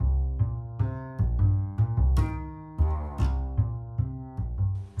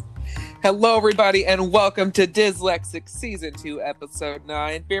Hello, everybody, and welcome to Dyslexic Season 2, Episode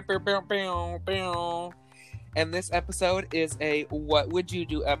 9. And this episode is a What Would You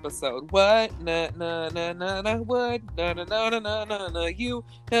Do episode. What? Na, what? Na, you.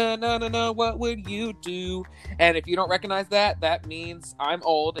 Na, what would you do? And if you don't recognize that, that means I'm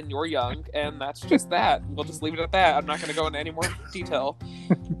old and you're young, and that's just that. We'll just leave it at that. I'm not going to go into any more detail.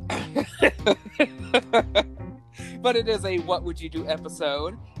 But it is a What Would You Do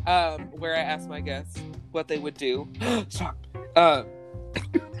episode, where I ask my guests what they would do. Stop.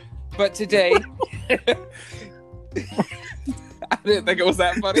 But today... I didn't think it was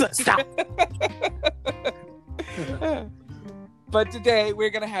that funny. Stop. But today we're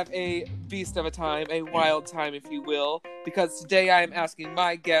going to have a beast of a time, a wild time, if you will, because today I am asking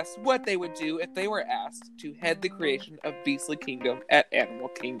my guests what they would do if they were asked to head the creation of Beastly Kingdom at Animal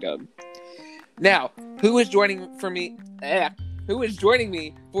Kingdom. Now, who is joining me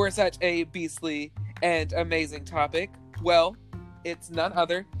for such a beastly and amazing topic? Well, it's none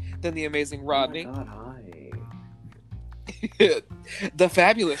other than the amazing Rodney. Oh my God, hi. The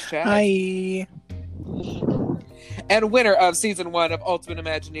fabulous Chad. Hi. And winner of Season 1 of Ultimate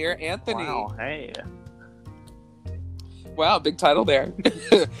Imagineer, Anthony. Wow, hey. Wow, big title there.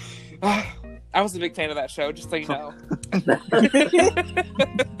 I was a big fan of that show, just so you know. I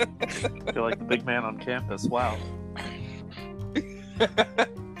feel like the big man on campus. Wow.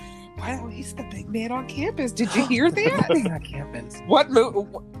 Wow, he's the big man on campus. Did you hear that? On campus. What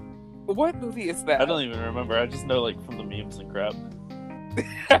movie is that? I don't even remember. I just know like from the memes and crap.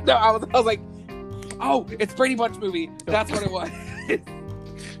 No, I was like, oh, it's Brady Bunch movie. That's what it was. It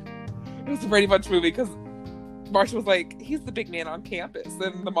was the Brady Bunch movie because Marsha was like, he's the big man on campus.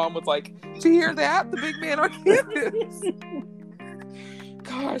 And the mom was like, did you hear that? The big man on campus.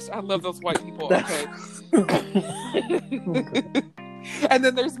 Gosh, I love those white people. Okay. And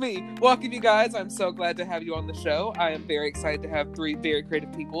then there's me. Welcome, you guys. I'm so glad to have you on the show. I am very excited to have three very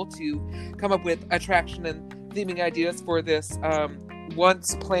creative people to come up with attraction and theming ideas for this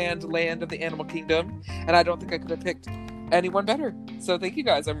once planned land of the Animal Kingdom. And I don't think I could have picked anyone better. So thank you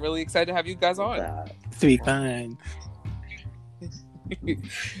guys. I'm really excited to have you guys on. To be fun.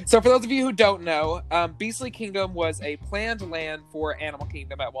 So for those of you who don't know, Beastly Kingdom was a planned land for Animal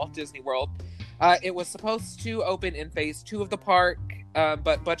Kingdom at Walt Disney World. It was supposed to open in phase 2 of the park,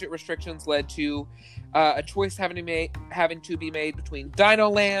 but budget restrictions led to a choice having to be made between Dino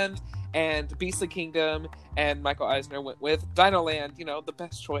Land and Beastly Kingdom, and Michael Eisner went with Dino Land, the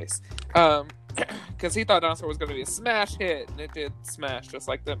best choice. Because he thought Dinosaur was going to be a smash hit, and it did smash, just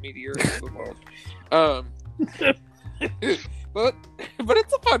like the meteor of the world. But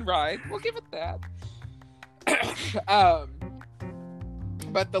it's a fun ride. We'll give it that.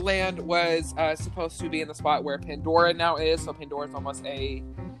 But the land was supposed to be in the spot where Pandora now is. So Pandora is almost a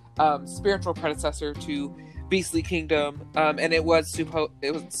spiritual predecessor to Beastly Kingdom. And it was supposed.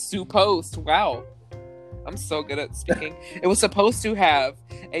 Wow, I'm so good at speaking. It was supposed to have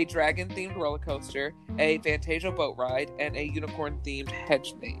a dragon-themed roller coaster, a Fantasia boat ride, and a unicorn-themed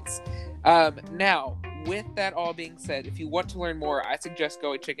hedge maze. Now, with that all being said, if you want to learn more, I suggest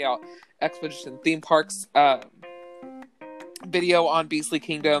going check out Expedition Theme Parks video on Beastly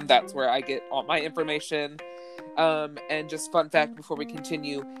Kingdom. That's where I get all my information. And just fun fact before we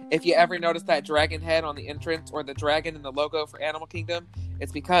continue, if you ever notice that dragon head on the entrance or the dragon in the logo for Animal Kingdom,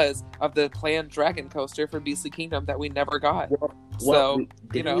 it's because of the planned dragon coaster for Beastly Kingdom that we never got. Well, we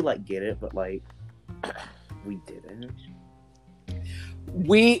get it, but we didn't.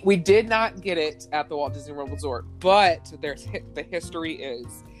 We did not get it at the Walt Disney World Resort, but the history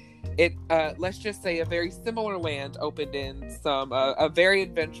is it. Let's just say a very similar land opened in a very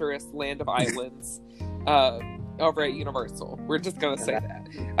adventurous land of islands over at Universal. We're just gonna say that.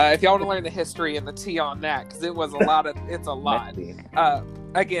 If y'all want to learn the history and the tea on that, because it's a lot.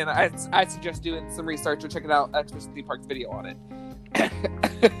 Again, I suggest doing some research or checking out Expedition Theme Park's video on it.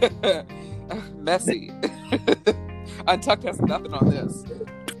 Messy. Untucked has nothing on this.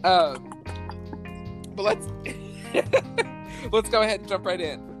 But let's go ahead and jump right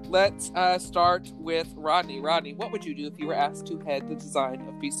in. Let's start with Rodney. Rodney, what would you do if you were asked to head the design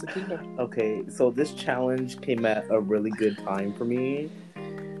of Beastly Kingdom? Okay, so this challenge came at a really good time for me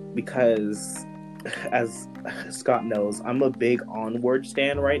because, as Scott knows, I'm a big Onward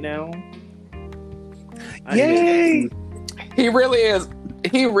stan right now. Yay! He really is.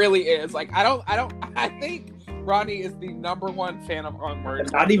 He really is. I think Ronnie is the number one fan of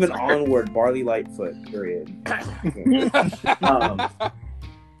Onward. Not even Onward, Barley Lightfoot, period.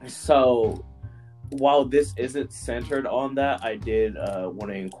 So, while this isn't centered on that, I did want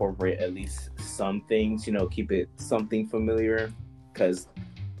to incorporate at least some things, keep it something familiar. Because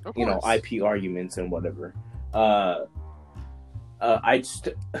Of you know, course. IP arguments and whatever. I'd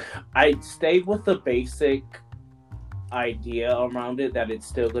stayed with the basic idea around it that it's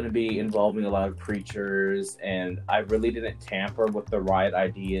still going to be involving a lot of creatures, and I really didn't tamper with the ride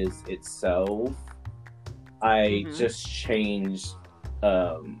ideas itself. I just changed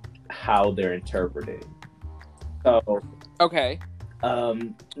how they're interpreted. So, Okay,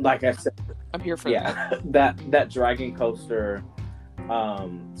 like I said, I'm here for that. that dragon coaster,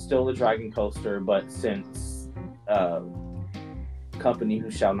 still a dragon coaster, but since company who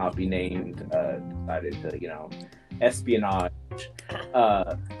shall not be named decided to, you know, espionage.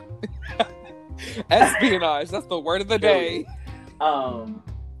 Espionage, that's the word of the day.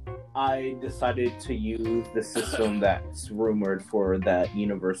 I decided to use the system that's rumored for that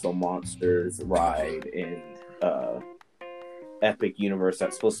Universal Monsters ride in Epic Universe.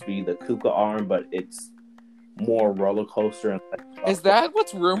 That's supposed to be the Kuka arm, but it's more roller coaster. Is that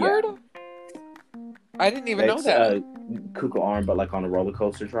what's rumored? Yeah. I didn't even know that. Kuka arm, but like on a roller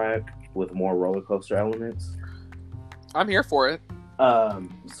coaster track with more roller coaster elements. I'm here for it.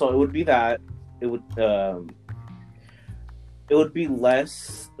 So it would be that. It would be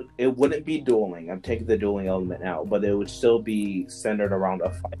less. It wouldn't be dueling. I'm taking the dueling element out, but it would still be centered around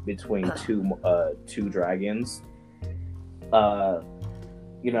a fight between two dragons.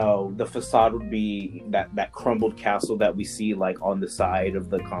 You know, the facade would be that crumbled castle that we see like on the side of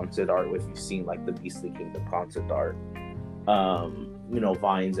the concept art. If you've seen like the Beastly Kingdom concept art, you know,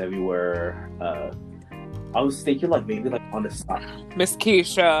 vines everywhere. I was thinking like maybe like on the side. Miss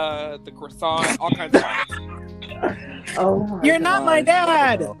Keisha, the croissant, all kinds of things. Oh, You're not my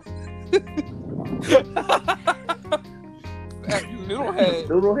dad.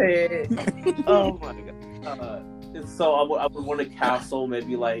 Noodlehead. Oh my god. So I would want a castle,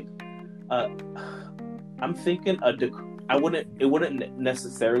 maybe like. I'm thinking it wouldn't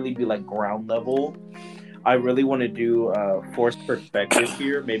necessarily be like ground level. I really want to do forced perspective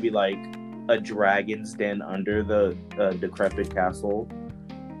here, maybe like a dragon's den under the decrepit castle.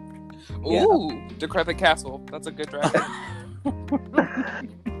 Ooh, yeah. Decrepit castle. That's a good dragon.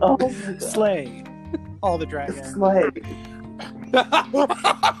 Oh, Slay all the dragons. Slay.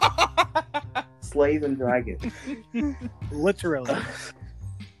 Slays and dragons. Literally.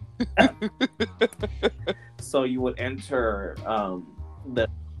 So you would enter the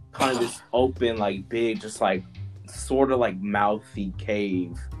kind of this open, like big, just like sort of like mouthy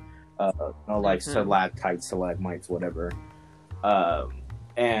cave, you know, like stalactites, stalagmites, whatever.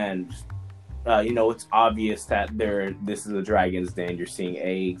 And you know, it's obvious that this is a dragon's den. You're seeing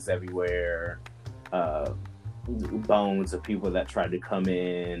eggs everywhere, bones of people that tried to come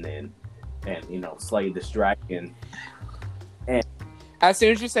in and you know, slay this dragon. And as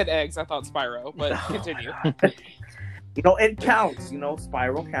soon as you said eggs, I thought Spyro, but continue. You know, it counts. You know,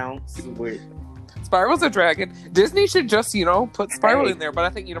 Spyro counts. Spyro's a dragon. Disney should just, you know, put Spyro in there, but I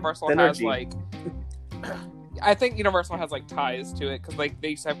think Universal has like... I think Universal has like ties to it, because like they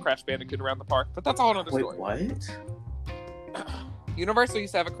used to have Crash Bandicoot around the park, but that's a whole other story. What? Universal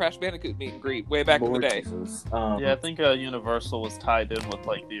used to have a Crash Bandicoot meet and greet way back in the day. Yeah, I think Universal was tied in with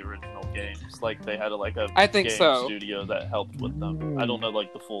like the original games. Like they had I think game so. studio that helped with them. I don't know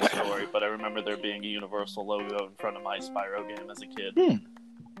like the full story, but I remember there being a Universal logo in front of my Spyro game as a kid.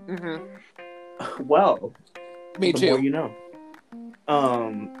 Mm-hmm. Well, me the too. more you know.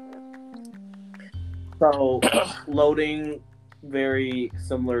 So loading, very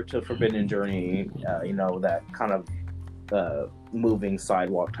similar to Forbidden Journey. You know, that kind of moving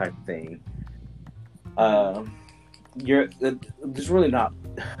sidewalk type thing. There's really not.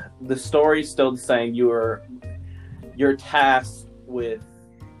 The story's still the same. You're tasked with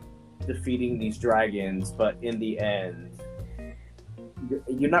defeating these dragons, but in the end,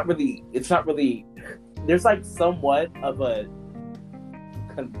 you're not really. It's not really. There's like somewhat of a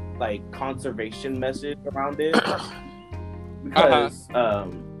conservation message around it, because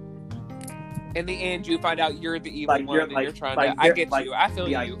in the end, you find out you're the evil one, and you're trying to. I get you. I feel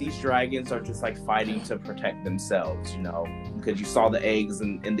you. These dragons are just like fighting to protect themselves, you know, because you saw the eggs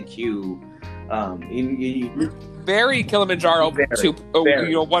in the queue. Very Kilimanjaro very.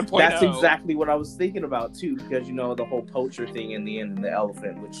 1.0. That's exactly what I was thinking about too, because you know the whole poacher thing in the end, and the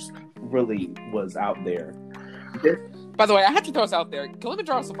elephant, which really was out there. By the way, I have to throw this out there.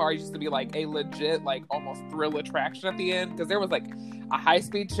 Kilimanjaro Safari used to be like a legit, like almost thrill attraction at the end, because there was like a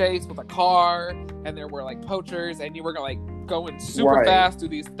high-speed chase with a car, and there were like poachers, and you were like going super fast through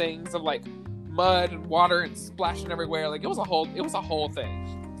these things of like mud and water and splashing everywhere. Like it was a whole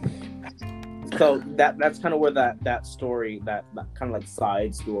thing. So that's kind of where that story, that kind of like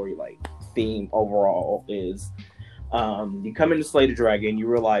side story, like theme overall is. You come in to slay the dragon. You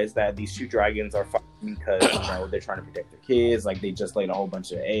realize that these 2 dragons are fighting because they're trying to protect their kids. Like they just laid a whole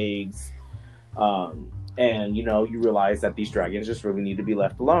bunch of eggs, and you realize that these dragons just really need to be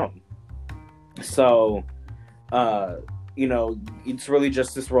left alone. So, it's really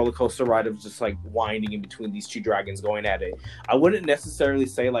just this roller coaster ride of just like winding in between these 2 dragons going at it. I wouldn't necessarily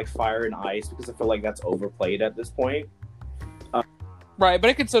say like fire and ice because I feel like that's overplayed at this point. Right, but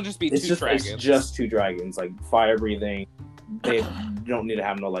it could still just be 2 dragons. It's just 2 dragons, like fire breathing. They don't need to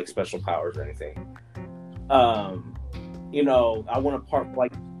have no like special powers or anything. I want to part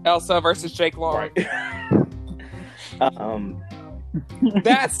like Elsa versus Jake Long. Right.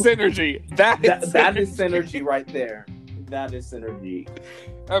 That's synergy. That is synergy right there. That is synergy.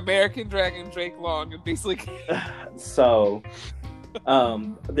 American Dragon Jake Long and basically. So,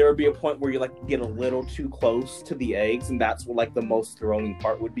 there would be a point where you like get a little too close to the eggs, and that's what like the most thrilling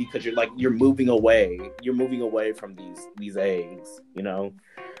part would be because you're moving away. You're moving away from these eggs.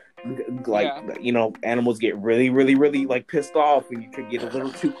 Animals get really, really, really like pissed off when you could get a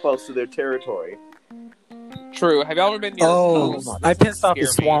little too close to their territory. True. Have y'all ever been near? I pissed off a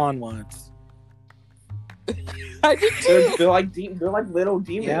swan once. I did too. They're like little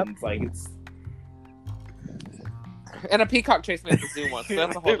demons. Yep. Like it's. And a peacock chased me at the zoo once. So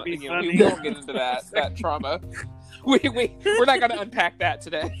that's a whole. We won't get into that trauma. We're not going to unpack that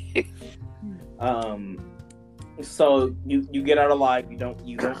today. So you get out alive. You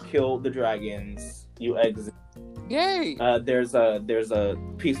don't kill the dragons. You exit. Yay! There's a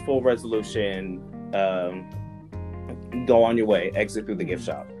peaceful resolution. Go on your way. Exit through the gift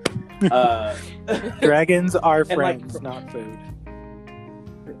shop. Dragons are friends, not food.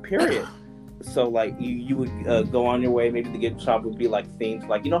 Period. So like you would go on your way. Maybe the gift shop would be like themed,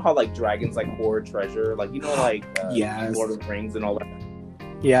 like how like dragons like hoard treasure, like like yes. Lord of the Rings and all that.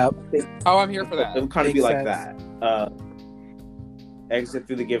 Yep. Oh, I'm here for that. It would kind of be like that. Exit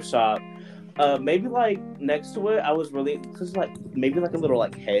through the gift shop. Maybe like next to it, I was really because like maybe like a little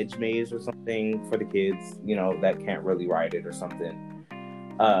like hedge maze or something for the kids, that can't really ride it or something.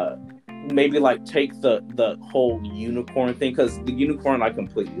 Maybe like take the whole unicorn thing because the unicorn I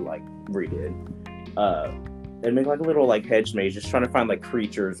completely like redid. And make like a little like hedge maze, just trying to find like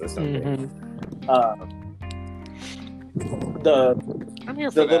creatures or something. I'm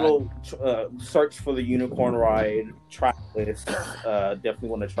here for the little search for the unicorn ride track list. Definitely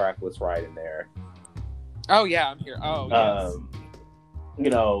want a track list ride in there. Oh yeah, I'm here. Oh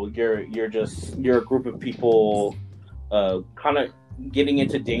yes. You're a group of people, kind of getting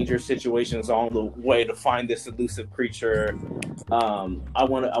into dangerous situations on the way to find this elusive creature. I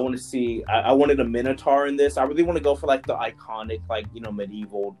want to see. I wanted a minotaur in this. I really want to go for like the iconic, like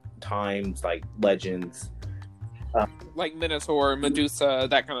medieval times, like legends. Like Minotaur, Medusa,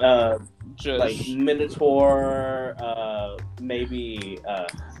 that kind of like Minotaur, maybe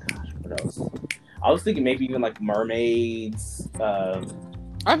what else? I was thinking maybe even like mermaids.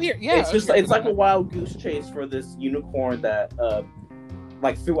 I'm here. Yeah, it's like a wild goose chase for this unicorn that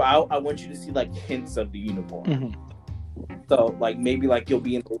like throughout I want you to see like hints of the unicorn. Mm-hmm. So like maybe like you'll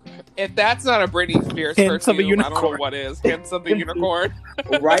be in. If that's not a Britney Spears perfume, I don't know what is. Hints of the unicorn.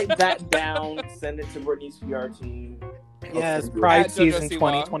 Write that down. Send it to Britney's PR team. Yes, Pride season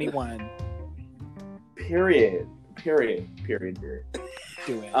 2021. Period. Do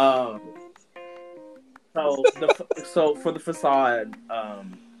it. So for the facade,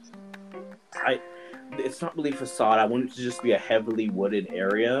 it's not really facade. I want it to just be a heavily wooded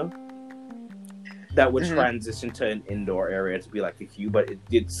area that would transition to an indoor area to be like a queue, but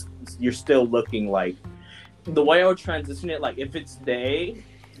you're still looking like the way I would transition it. Like if it's day,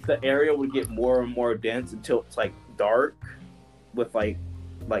 the area would get more and more dense until it's like dark with like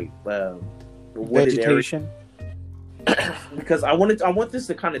wooded vegetation. Because I want this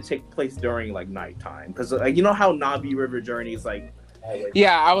to kind of take place during like nighttime, because how Navi River Journey is like.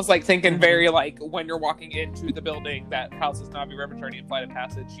 Yeah, I was like thinking very like when you're walking into the building that houses Navi River Journey and Flight of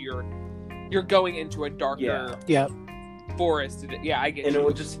Passage, you're going into a darker forest. Yeah, I get. And you. it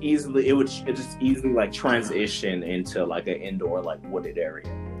would just easily like transition into like an indoor like wooded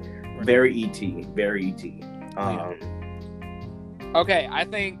area. Very ET. Okay, I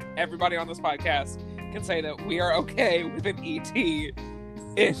think everybody on this podcast can say that we are okay with an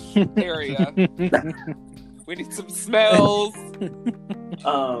ET-ish area. We need some smells.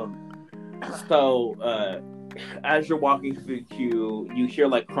 So, as you're walking through the queue, you hear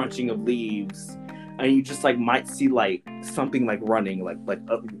like crunching of leaves, and you just like might see like something like running, like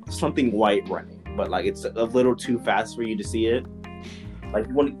something white running, but like it's a little too fast for you to see it. Like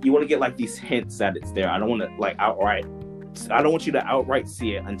you want to get like these hints that it's there. I don't want to like outright. I don't want you to outright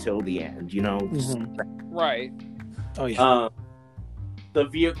see it until the end. Right. Oh yeah. The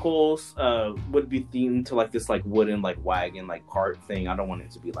vehicles would be themed to like this like wooden like wagon like cart thing. I don't want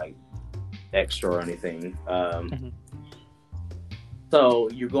it to be like extra or anything. So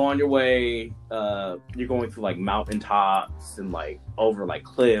you go on your way. You're going through like mountaintops and like over like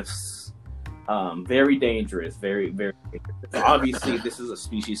cliffs. Very dangerous. Very very dangerous. Obviously, this is a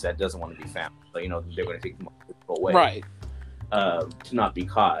species that doesn't want to be found. So you know they're going to take the most difficult way, Right. To not be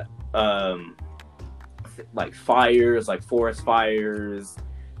caught. Like fires, like forest fires,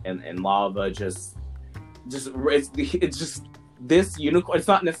 and lava. Just it's just this unicorn. It's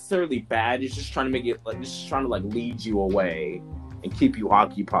not necessarily bad. It's just trying to make it like just trying to like lead you away and keep you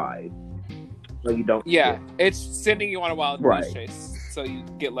occupied, so you don't. Yeah, it's sending you on a wild Right. goose chase, so you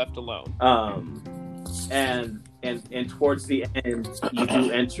get left alone. And towards the end, you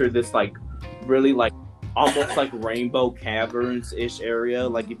do enter this like really like almost like Rainbow Caverns ish area.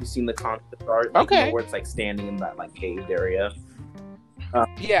 Like if you've seen the concept art, like, Okay. you know, where it's like standing in that like caved area.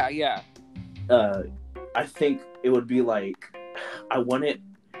 Yeah. I think it would be like I want it.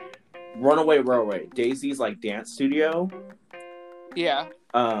 Runaway Railway, Daisy's like dance studio. Yeah.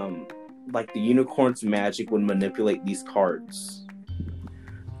 Like the unicorn's magic would manipulate these cards.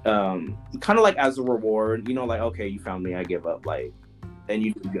 Kind of like as a reward, you know, like okay, you found me, I give up, like, and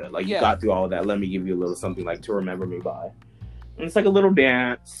you did good, like you Yeah. got through all of that. Let me give you a little something like to remember me by. And it's like a little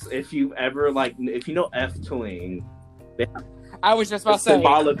dance. If you ever like, if you know Efteling, I was just about to say.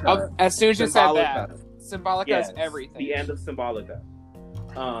 Symbolica. As soon as you said that, Symbolica. Symbolica Yes, is everything. The end of Symbolica.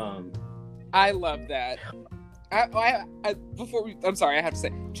 I love that. I'm sorry, I have to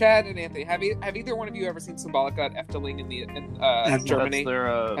say, Chad and Anthony, have either one of you ever seen Symbolica at Efteling in Germany? That's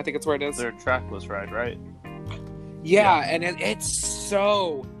their, I think it's where it is. their trackless ride, right? Yeah, and it's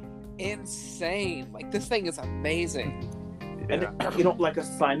so insane. Like this thing is amazing. And you know, like a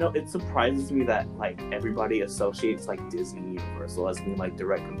side note, it surprises me that like everybody associates like Disney and Universal as being like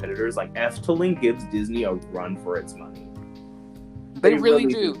direct competitors. Like Efteling gives Disney a run for its money. They really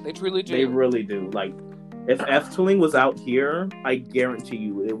do. They truly do. They really do. Like if Efteling was out here, I guarantee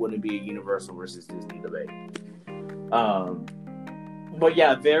you it wouldn't be a Universal versus Disney debate. But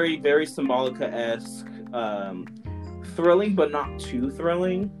yeah, very very Symbolica-esque, thrilling but not too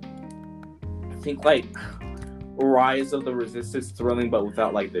thrilling. I think like Rise of the Resistance thrilling, but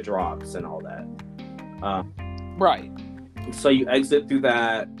without like the drops and all that. Right. So you exit through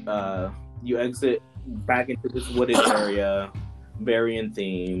that. You exit back into this wooded area, very in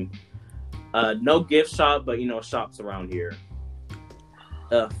theme. No gift shop, but you know shops around here.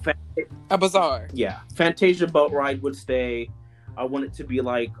 A bazaar. Yeah, Fantasia boat ride would stay. I want it to be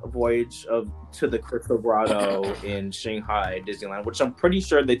like a voyage to the Crystal Grotto in Shanghai Disneyland, which I'm pretty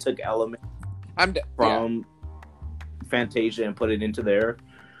sure they took elements from Fantasia and put it into there.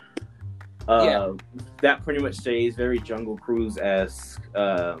 That pretty much stays very Jungle Cruise-esque,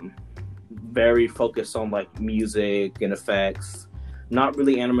 very focused on like music and effects, not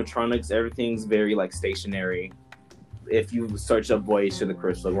really animatronics. Everything's very like stationary. If you search up Voyage to the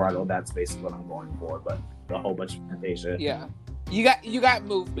Crystal Grotto, that's basically what I'm going for, but a whole bunch of Fantasia. Yeah. You got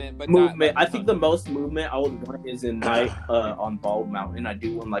movement, but movement. Not I think the most movement I would want is in Night on Bald Mountain. I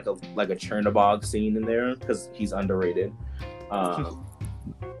do want like a Chernobog scene in there because he's underrated.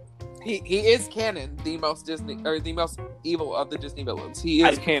 He is canon, the most Disney or the most evil of the Disney villains. He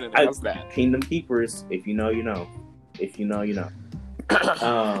is canon as that. Kingdom Keepers. If you know, you know. If you know, you know.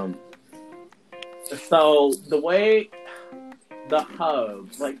 So the way the hub,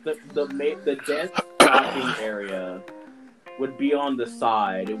 like the dense shopping area, would be on the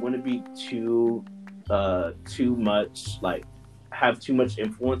side. It wouldn't be too much like have too much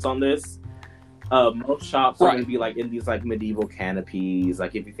influence on this. Most shops are going to be like in these like medieval canopies.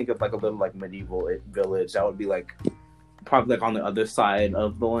 Like if you think of like a little like medieval village, that would be like probably like on the other side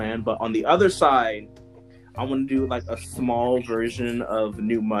of the land. But on the other side, I want to do like a small version of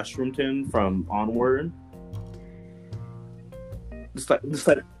New Mushroomton from Onward. Just like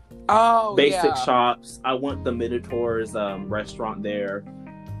basic shops. I want the Minotaur's restaurant there.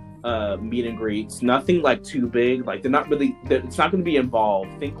 Meet and greets. Nothing like too big. Like it's not going to be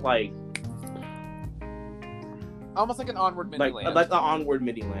involved. Think like almost like an Onward mini land. Like an Onward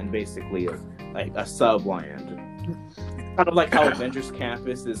mini land, basically, like a sub land. Kind of like how Avengers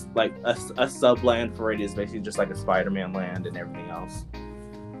Campus is like a sub land for it is basically just like a Spider-Man land and everything else.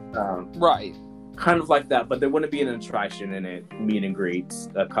 Right. Kind of like that, but there wouldn't be an attraction in it. Meet and greets,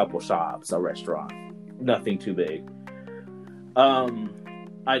 a couple shops, a restaurant. Nothing too big.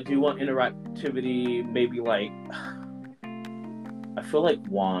 I do want interactivity, maybe like I feel like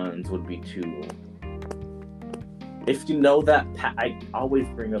wands would be too. if you know that, I always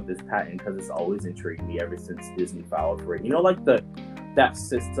bring up this patent because it's always intrigued me ever since Disney filed for it. You know, like that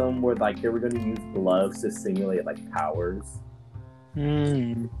system where like they were going to use gloves to simulate like powers.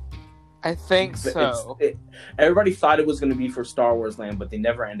 I think so. Everybody thought it was going to be for Star Wars Land, but they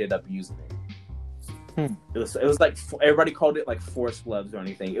never ended up using it. It was like everybody called it like Force gloves or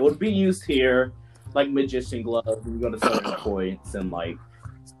anything. It would be used here like magician gloves when you go to certain points and like.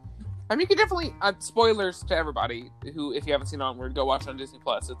 I mean, you can definitely spoilers to everybody who, if you haven't seen Onward, go watch it on Disney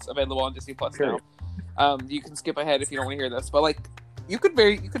Plus. It's available on Disney Plus now. You can skip ahead if you don't want to hear this, but like you could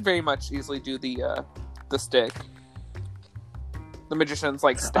very much easily do the stick, the magician's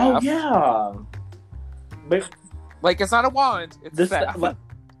like staff. Oh yeah, but like it's not a wand; it's a staff.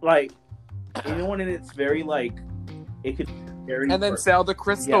 Like you know, and it's very like it could very and then sell the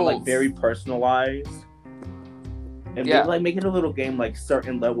crystals. Yeah, like very personalized. And maybe, like, make it a little game, like,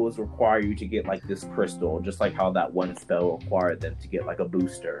 certain levels require you to get, like, this crystal, just like how that one spell required them to get, like, a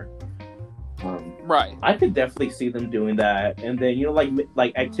booster. Right. I could definitely see them doing that. And then, you know,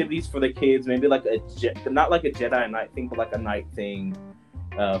 like activities for the kids, maybe, like, not like a Jedi Knight thing, but, like, a night thing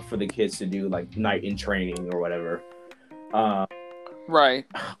for the kids to do, like, night in training or whatever. Right.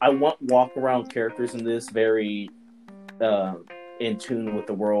 I want walk-around characters in this very... in tune with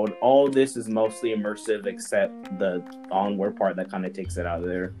the world. All this is mostly immersive except the Onward part that kind of takes it out of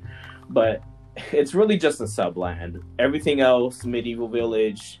there. But it's really just a subland. Everything else, medieval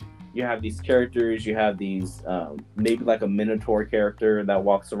village, you have these characters, you have these maybe like a Minotaur character that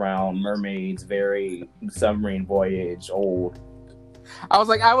walks around, mermaids, very submarine voyage, old. I was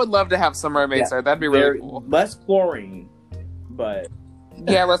like, I would love to have some mermaids there. That'd be really cool. Less chlorine, but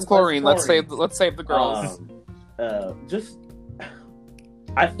yeah, less chlorine. Let's save the girls.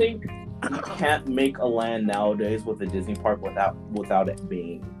 I think you can't make a land nowadays with a Disney park without it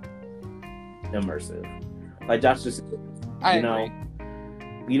being immersive. Like that's just agree.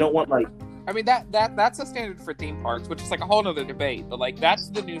 You don't want like. I mean that's a standard for theme parks, which is like a whole other debate. But like that's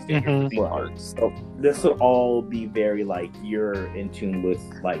the new standard for theme parks. So this would all be very like you're in tune with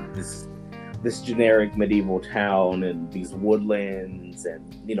like this generic medieval town and these woodlands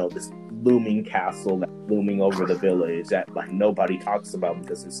and you know this looming castle that's looming over the village that like nobody talks about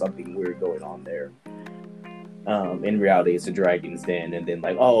because there's something weird going on there. In reality, it's a dragon's den, and then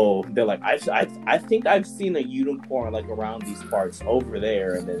like they're like I think I've seen a unicorn like around these parts over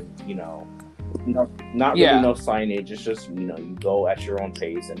there, and then you know, not really no signage. It's just you know you go at your own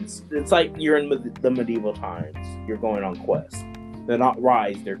pace, and it's like you're in the medieval times. You're going on quests. They're not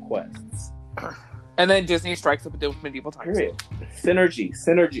rides; they're quests. And then Disney strikes up a deal with medieval times. Period.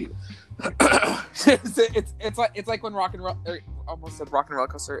 Synergy. it's like when Rock and Roll, almost said Rock and Roller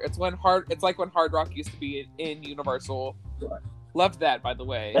Coaster. It's like when Hard Rock used to be in Universal. Loved that, by the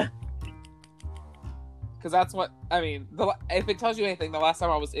way, because that's what I mean. If it tells you anything, the last time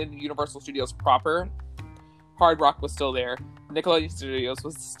I was in Universal Studios proper, Hard Rock was still there. Nickelodeon Studios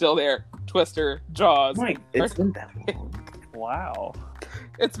was still there. Twister, Jaws. Mike, it's been that long. Wow.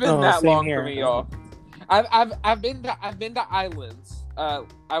 It's been that long for me, y'all. I've been to Islands.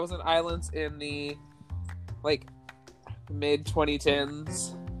 I was in Islands in the like mid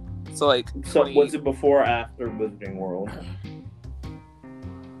 2010s. So like was it before or after Wizarding World?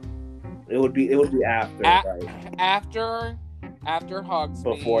 It would be after, right? After Hogsmeade.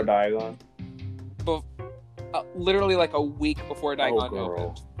 Before Diagon? Literally like a week before Diagon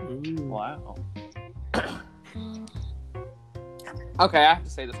opened. Ooh. Wow. Okay, I have to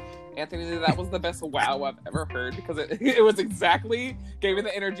say this. Anthony, that was the best wow I've ever heard because it was exactly gave me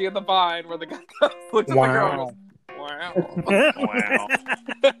the energy of the Vine where the guy looked at the girl and goes, wow.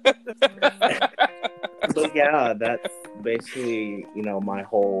 So yeah, that's basically, you know, my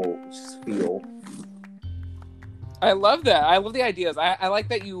whole spiel. I love that. I love the ideas. I like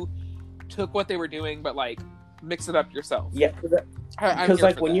that you took what they were doing but like mix it up yourself. Yeah, because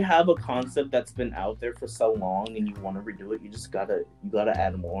like when you have a concept that's been out there for so long and you want to redo it, you gotta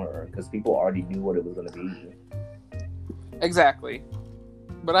add more because people already knew what it was gonna be. Exactly.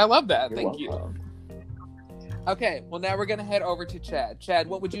 But I love that. You're Thank welcome. you. Okay, well now we're gonna head over to Chad. Chad,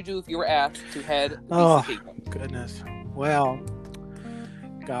 what would you do if you were asked to head the Oh, Kingdom? Goodness. Well,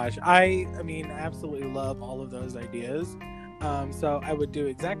 gosh, I mean, I absolutely love all of those ideas. So I would do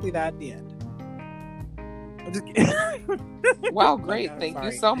exactly that at the end. I'm just kidding. Wow, great. Thank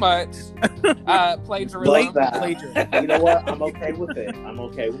you so much. Plagiarism. Plagiarism. You know what? I'm okay with it.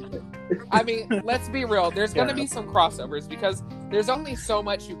 I mean, let's be real. There's going to be some crossovers because there's only so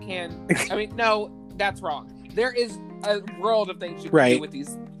much you can... I mean, no, that's wrong. There is a world of things you can do with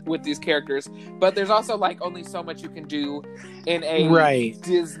these with these characters, but there's also like only so much you can do in a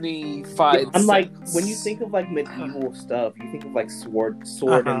Disney-fied I'm like, sense. when you think of like medieval stuff, you think of like sword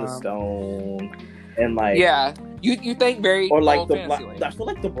in the stone, and like you think very or like old the fantasy black. land. I feel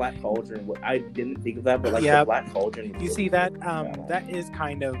like the Black Cauldron. I didn't think of that, but like Yeah. the Black Cauldron. You see that? That is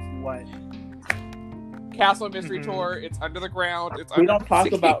kind of what. Castle Mystery Mhm. Tour. It's under the ground. It's We under don't talk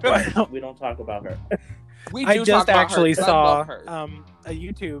the about sea. her. We don't talk about her. We I do just talk about actually her, 'cause I saw love her. a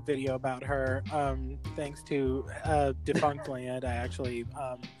YouTube video about her. Thanks to Defunct Land, I actually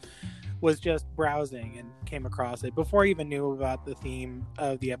was just browsing and came across it before I even knew about the theme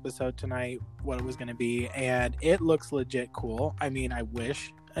of the episode tonight, what it was going to be, and it looks legit cool. I mean, I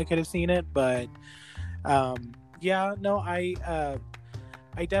wish I could have seen it, but yeah, no, I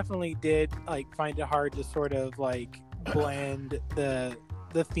definitely did like find it hard to sort of like blend the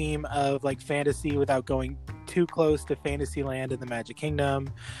theme of like fantasy without going too close to Fantasyland and the Magic Kingdom,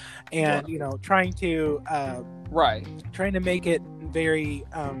 and you know, trying to make it very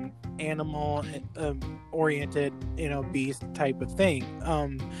animal oriented, you know, beast type of thing.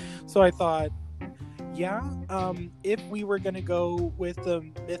 So I thought, if we were gonna go with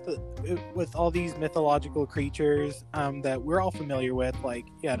with all these mythological creatures that we're all familiar with, like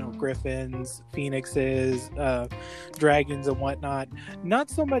griffins, phoenixes, dragons, and whatnot, not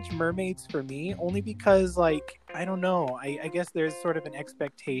so much mermaids for me, only because like I don't know, I guess there's sort of an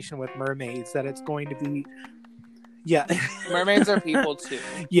expectation with mermaids that it's going to be mermaids are people too.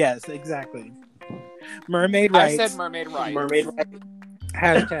 Yes, exactly. Mermaid rights. I said mermaid rights. Mermaid rights.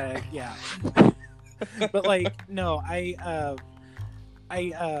 Hashtag yeah. But like no, I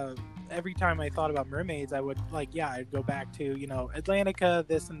every time I thought about mermaids, I would I'd go back to, you know, Atlantica,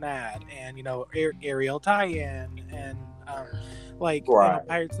 this and that, and you know, Ariel tie-in, and you know,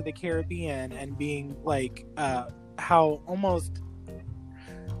 Pirates of the Caribbean, and being like how almost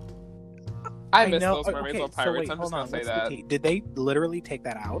I miss those mermaids on Pirates. So I'm just gonna say that. Did they literally take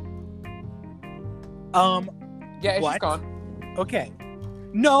that out? Yeah, it's what? just gone. Okay.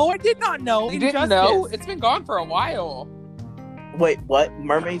 No, I did not know. You didn't know? It's been gone for a while. Wait, what?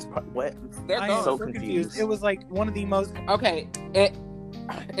 Mermaids? What? They're I gone. am so so confused. confused. It was like one of the most. Okay,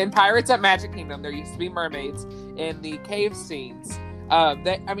 in Pirates at Magic Kingdom, there used to be mermaids in the cave scenes.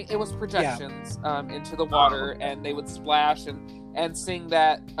 It was projections into the water, and they would splash and sing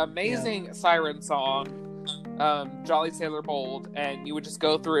that amazing siren song, Jolly Sailor Bold, and you would just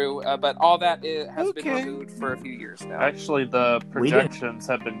go through. But all that has been removed for a few years now. Actually, the projections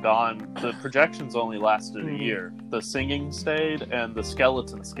have been gone. The projections only lasted a year. The singing stayed, and the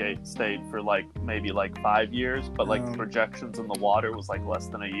skeleton stayed for maybe 5 years. But the projections in the water was less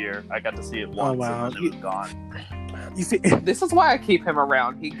than a year. I got to see it once, and then it was gone. You see, this is why I keep him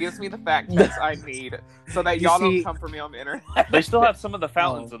around. He gives me the fact checks I need, so that y'all don't come for me on the internet. They still have some of the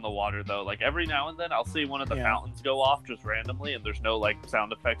fountains in the water, though. Every now and then, I'll see one of the fountains go off just randomly, and there's no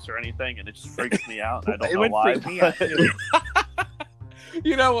sound effects or anything, and it just freaks me out. And I don't know why. Freak me out, too.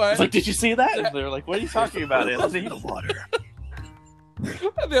 You know what? It's did you see that? And they're like, "What are you talking about, Anthony?" The water.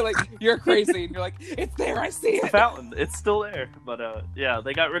 They're like, "You're crazy," and you're like, "It's there, I see it." The fountain, it's still there, but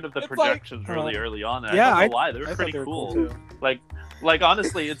they got rid of the projections really early on. And yeah, I don't know why. They were I pretty thought they were cool. too.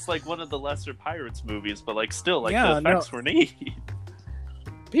 Honestly, it's one of the lesser Pirates movies, but still, the Yeah, effects were neat.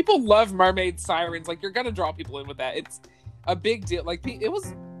 People love mermaid sirens. You're gonna draw people in with that. It's a big deal. It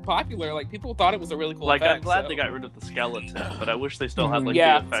was popular. People thought it was a really cool effect. I'm glad they got rid of the skeleton, but I wish they still had the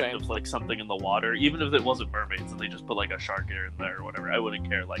effect of something in the water, even if it wasn't mermaids and they just put a shark ear in there or whatever. I wouldn't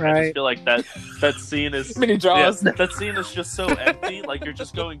care. I just feel that scene is mini jaws. That scene is just so empty. You're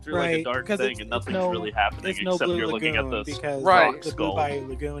just going through a dark thing and nothing's really happening except you're looking at the rock the skull. Blue Bayou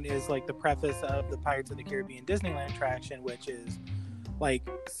Lagoon is the preface of the Pirates of the Caribbean Disneyland attraction, which is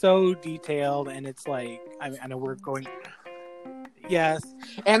so detailed, and it's I know we're going. Yes,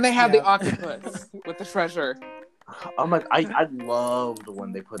 and they have the octopus with the treasure. I loved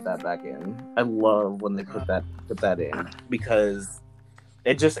when they put that back in. I love when they put that in, because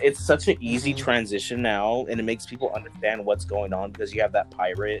it's such an easy transition now, and it makes people understand what's going on, because you have that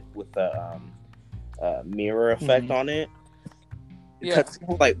pirate with the mirror effect on it. Yeah,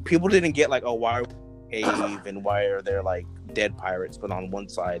 people didn't get why are we cave and why are there dead pirates, but on one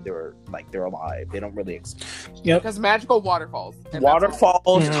side they're alive. They don't really because magical waterfalls,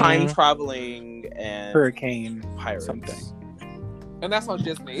 time traveling, and hurricane pirates. Something. And that's on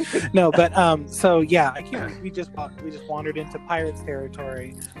Disney. No, but so yeah, we just wandered into Pirates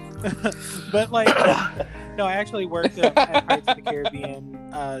territory. But no, I actually worked at Pirates of the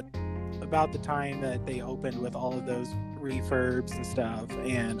Caribbean about the time that they opened with all of those refurbs and stuff,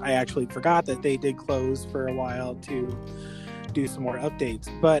 and I actually forgot that they did close for a while to do some more updates.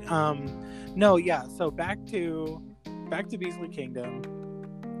 But no, yeah. So back to Beasley Kingdom.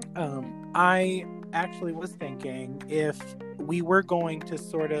 I actually was thinking if we were going to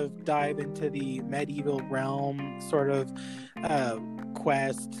sort of dive into the medieval realm sort of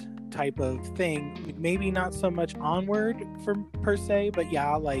quest type of thing, maybe not so much Onward per se, but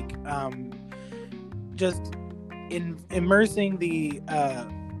yeah, like just immersing the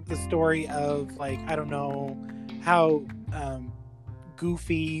story of, like, I don't know how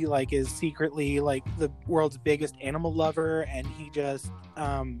Goofy like is secretly like the world's biggest animal lover, and he just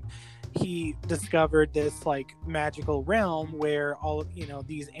he discovered this like magical realm where all of, you know,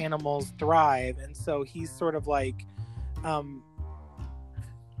 these animals thrive, and so he's sort of like I'm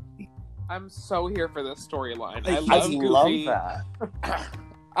so here for this storyline. I love Goofy. that.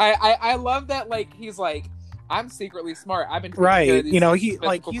 I love that, like, he's like, I'm secretly smart. I've been taking care right, of these you know, he's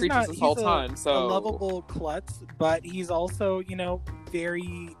creatures not this whole he's time. So a lovable klutz, but he's also, you know,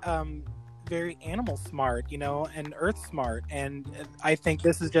 very very animal smart, you know, and earth smart, and I think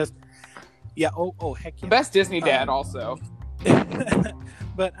this is just heck yeah. best Disney dad also.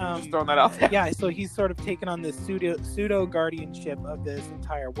 But Just throwing that out there. yeah, so he's sort of taken on this pseudo guardianship of this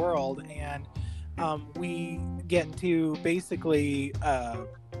entire world, and we get to basically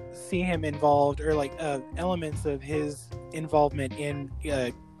see him involved, or like elements of his involvement in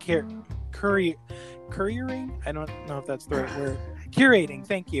couriering. I don't know if that's the right word. Curating,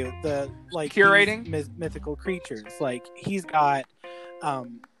 thank you. The like Curating mythical creatures. Like he's got a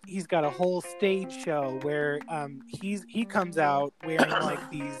whole stage show where he comes out wearing like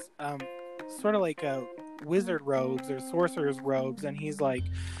these sort of like wizard robes or sorcerer's robes, and he's like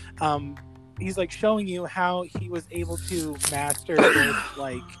showing you how he was able to master this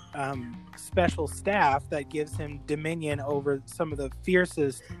like special staff that gives him dominion over some of the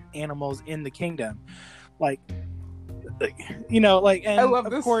fiercest animals in the kingdom. Like, you know, like, and I love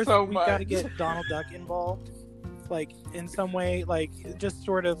of this course so we much. got to get Donald Duck involved, like in some way, like just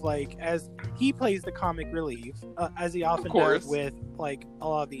sort of like as he plays the comic relief, as he often does with like a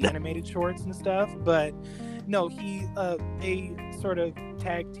lot of the animated shorts and stuff. But no, they sort of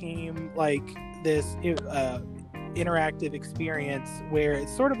tag team like this interactive experience where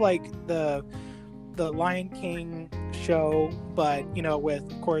it's sort of like the Lion King show, but you know,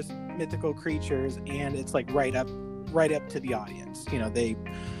 with of course mythical creatures, and it's like right up to the audience. You know,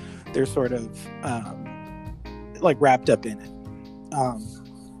 they're sort of like wrapped up in it.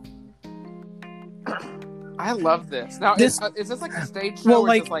 I love this. Now, is this like a stage show? Well, or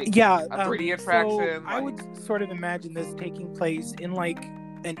like, is this like yeah, a 3D attraction? So I would sort of imagine this taking place in like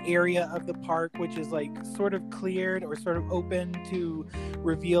an area of the park which is like sort of cleared or sort of open to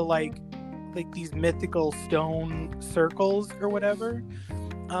reveal like these mythical stone circles or whatever.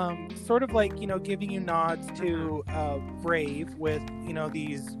 Sort of like, you know, giving you nods to Brave with, you know,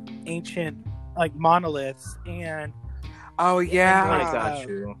 these ancient like monoliths, and oh yeah, and, like, I got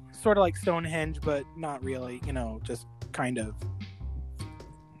you. Sort of like Stonehenge, but not really, you know, just kind of,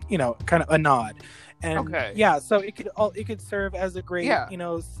 you know, kind of a nod. And okay, yeah, so it could serve as a great, yeah, you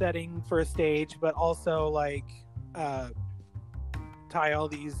know, setting for a stage, but also like tie all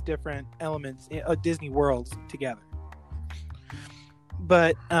these different elements of Disney worlds together.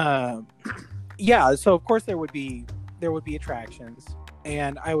 But yeah, so of course there would be attractions,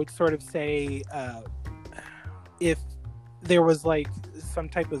 and I would sort of say if there was like some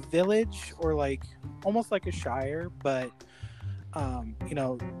type of village or like almost like a shire, but you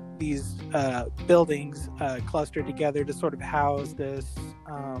know, these buildings clustered together to sort of house this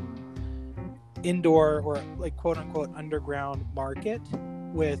indoor or like quote unquote underground market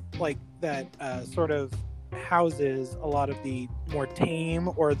with like that sort of houses a lot of the more tame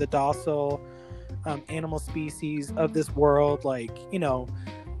or the docile animal species of this world. Like, you know,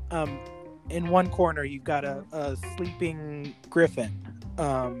 in one corner you've got a sleeping griffin,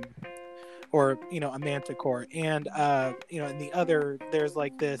 or, you know, a manticore, and you know, in the other there's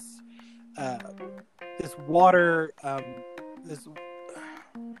like this water, this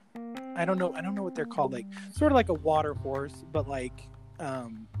I don't know what they're called, like sort of like a water horse, but like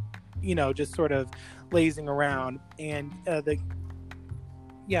you know, just sort of lazing around, and oh,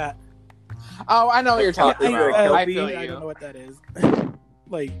 I know what you're talking about. I feel you. I don't know what that is.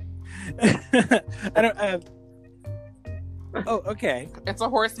 Like I don't oh, okay. It's a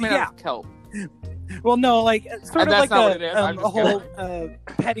horse made out of kelp. Well, no, like sort of like a whole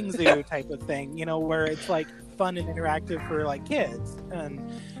petting zoo type of thing, you know, where it's like fun and interactive for like kids,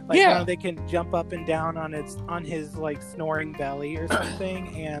 and like, you know, they can jump up and down on his like snoring belly or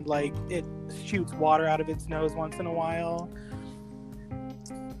something, and like it shoots water out of its nose once in a while.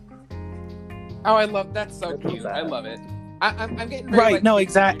 Oh, I love that's so cute. I love it. I'm getting very, Right, like, no, King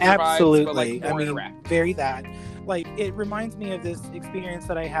exactly, Junior vibes, absolutely. but, like, more I mean, interactive. very that. Like, it reminds me of this experience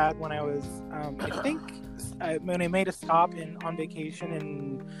that I had when I was, I think, when I made a stop on vacation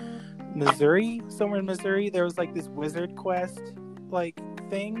in Missouri, somewhere in Missouri. There was like this Wizard Quest like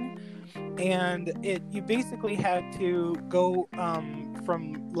thing, and you basically had to go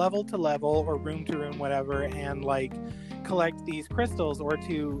from level to level or room to room, whatever, and like collect these crystals or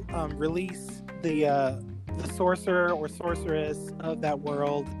to release the sorcerer or sorceress of that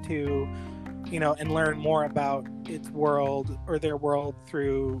world to, and learn more about its world or their world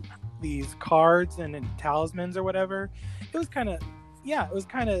through these cards and talismans or whatever. It was kind of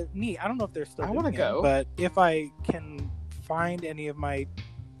neat. I don't know if they're still doing it, go. but if I can find any of my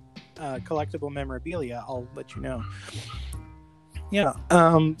collectible memorabilia, I'll let you know. Yeah.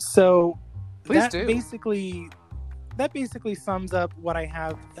 So Please that do. basically sums up what I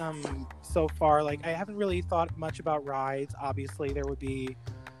have so far. Like, I haven't really thought much about rides. Obviously, there would be,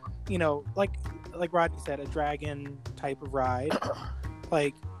 like Rodney said, a dragon type of ride,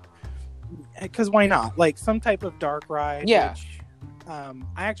 like, because why not? Like some type of dark ride. Yeah. Which, I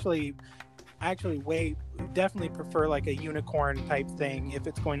actually definitely prefer like a unicorn type thing if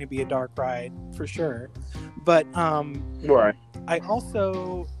it's going to be a dark ride for sure. But Right. I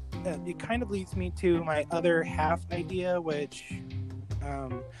also it kind of leads me to my other half idea, which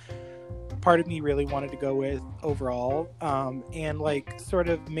part of me really wanted to go with overall, and like sort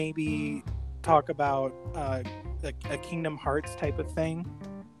of maybe talk about a Kingdom Hearts type of thing.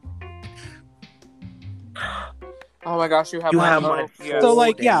 Oh my gosh, you have my yes. So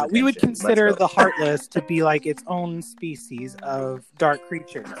like, Full yeah, we would attention. consider Let's go. the Heartless to be like its own species of dark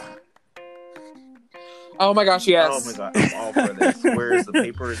creatures. Oh my gosh, yes. Oh my god, I'm all for this. Where's the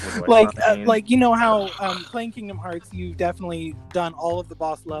papers? Like how playing Kingdom Hearts, you've definitely done all of the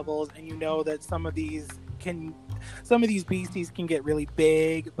boss levels, and you know that some of these beasties can get really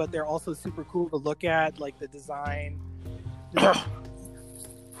big, but they're also super cool to look at, like the design.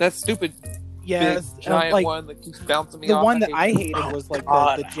 That stupid Yes, big giant like one that keeps bouncing me the off. one that hate I it. hated was like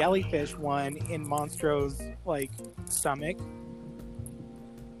God. the jellyfish one in Monstro's like stomach.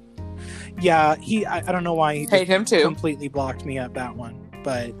 Yeah, I don't know why he Hate him too. completely blocked me at that one,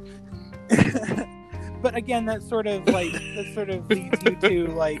 but but again, that sort of leads you to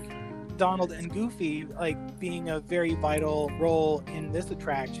like Donald and Goofy like being a very vital role in this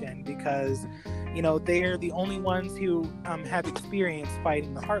attraction, because they're the only ones who have experience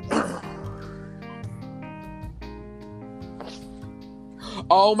fighting the Heartless.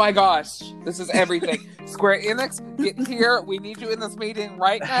 Oh my gosh, this is everything. Square Enix, get here. We need you in this meeting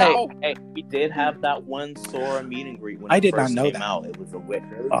right now. Hey, we did have that one Sora meet and greet when I it did not first know came that. out. It was a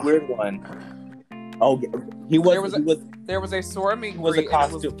weird one. Oh, yeah. There was a Sora meet and was a greet, and it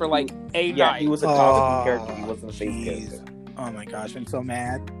costume. was for like a Yeah, night. he was a costume character. He wasn't a face jeez. character. Oh my gosh, I'm so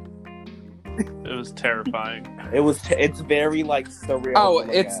mad. It was terrifying. It's very like surreal. Oh, to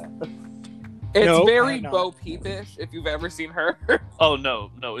look it's- at. It's Nope, very I know. Bo Peepish, if you've ever seen her. Oh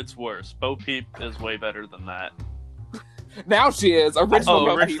no, it's worse. Bo Peep is way better than that. Now she is. Original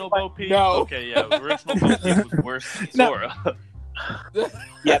Bo Original Peep. Bo Peep? No. Okay, yeah, original Bo Peep was worse than No. Sora.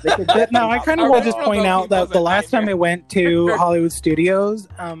 Yeah, they could But now I kind of want to just Original point Bo out Peep that was the a last time nightmare. I went to Hollywood Studios,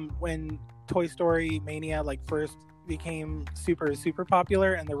 when Toy Story Mania like first became super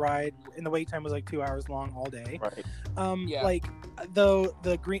popular, and the ride and the wait time was like 2 hours long all day. Right. Yeah. Like the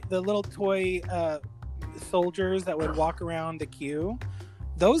little toy soldiers that would walk around the queue,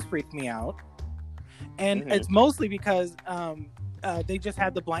 those freaked me out, and Mhm. it's mostly because they just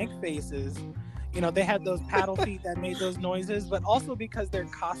had the blank faces. They had those paddle feet that made those noises, but also because their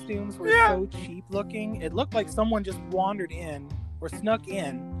costumes were so cheap looking. It looked like someone just wandered in or snuck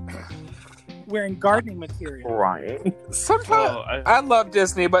in wearing gardening material. Right. Sometimes Oh, I love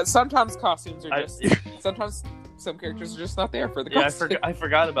Disney, but sometimes costumes are I- just sometimes some characters are just not there for the Yeah, costume. I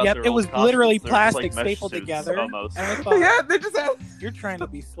forgot about Yep, their it old was costumes. literally They were plastic like mesh stapled suits together. almost. And I thought, Yeah, they just have you're trying to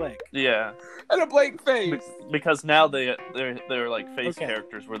be slick. Yeah, and a blank face. because now they're like face Okay.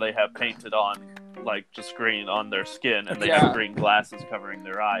 characters where they have painted on like just green on their skin, and they Yeah. have green glasses covering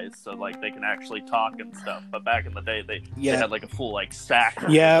their eyes, so like they can actually talk and stuff. But back in the day, they Yeah. had like a full like sack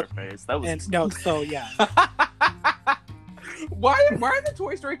over Yep. their face. That was And no, so yeah. Why are the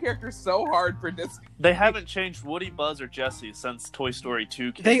Toy Story characters so hard for Disney? They haven't changed Woody, Buzz, or Jesse since Toy Story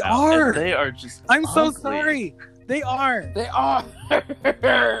 2 came They out. are! And they are just I'm so ugly. sorry. They are. They are.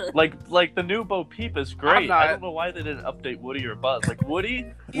 Like the new Bo Peep is great. I'm not- I don't know why they didn't update Woody or Buzz. Like Woody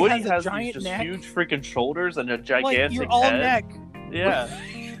He Woody has a has giant these just neck. huge freaking shoulders and a Like gigantic you're all head. neck. Yeah.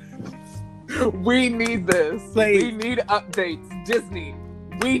 We need this. Like- We need updates. Disney,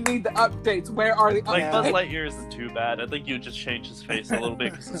 We need the updates. Where are the Like, updates? Buzz Lightyear isn't too bad. I think you would just change his face a little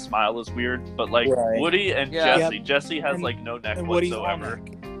bit because his smile is weird. But, like, Right. Woody and Yeah. Jesse. Jesse has, And- like, no neck And Woody's all whatsoever.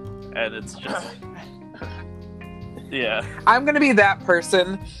 neck. And it's just... yeah. I'm gonna be that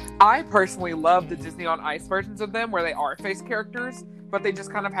person. I personally love the Disney on Ice versions of them where they are face characters, but they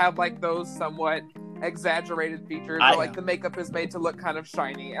just kind of have like those somewhat exaggerated features where like the makeup is made to look kind of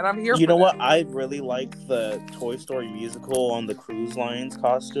shiny. And I'm here You for know that. what? I really like the Toy Story musical on the Cruise Lines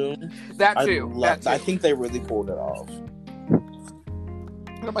costume. That I too. love. That I too. think they really pulled it off.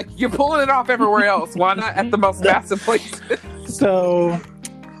 And I'm like, you're pulling it off everywhere else. Why not at the most massive places? So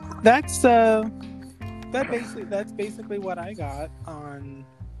that's basically what I got on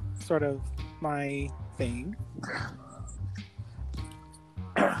sort of my thing.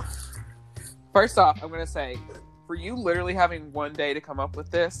 First off, I'm going to say, for you literally having one day to come up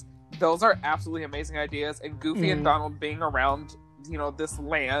with this, those are absolutely amazing ideas. And Goofy and Donald being around, this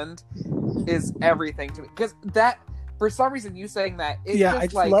land is everything to me. Because that, for some reason, you saying that, it Yeah, just, I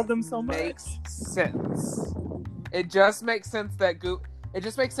just like, love them so much. makes sense. It just makes sense that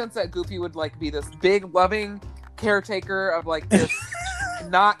Goofy would, like, be this big, loving caretaker of, like, this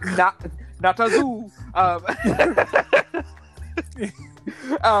not a zoo.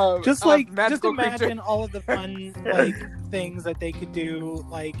 Just magical imagine creature. all of the fun like things that they could do,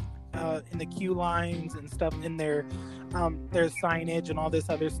 like in the queue lines and stuff in their signage and all this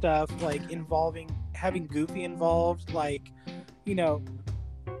other stuff, like having Goofy involved, like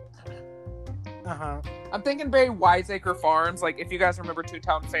I'm thinking very Wiseacre Farms. Like, if you guys remember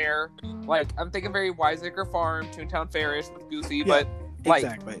Toontown Fair, like, I'm thinking very Wiseacre Farm, Toontown Fair-ish with Goofy, but, like,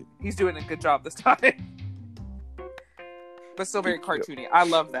 exactly. he's doing a good job this time. But still very cartoony. I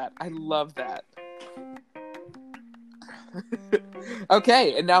love that.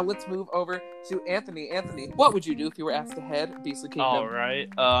 Okay, and now let's move over to Anthony. Anthony, what would you do if you were asked to head Beastly Kingdom? All right.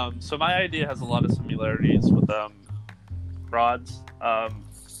 So my idea has a lot of similarities with Rod's.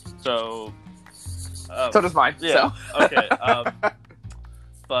 So does mine. Yeah. So. Okay.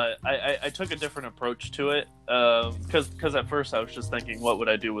 But I took a different approach to it because at first I was just thinking, what would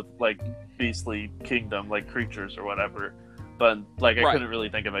I do with like Beastly Kingdom, like creatures or whatever. But like I couldn't really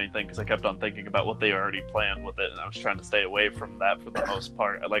think of anything because I kept on thinking about what they already planned with it, and I was trying to stay away from that for the most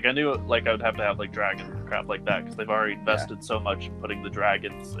part. Like I knew like I would have to have like dragons and crap like that because they've already invested so much in putting the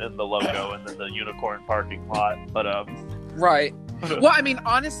dragons in the logo and then the unicorn parking lot. But Right. Well, I mean,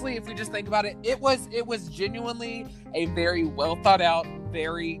 honestly, if we just think about it, it was genuinely a very well thought out,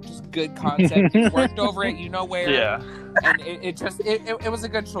 very just good concept. You worked over it, you know where. yeah. And it was a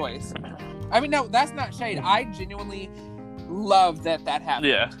good choice. I mean, no, that's not shade. I genuinely love that happened.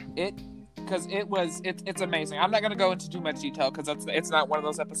 Yeah. Because it's amazing. I'm not gonna go into too much detail because it's not one of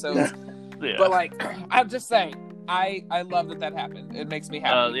those episodes. Yeah. But like, I'm just saying, I love that happened. It makes me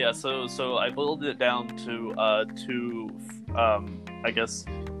happy. Yeah, so I boiled it down to two, I guess,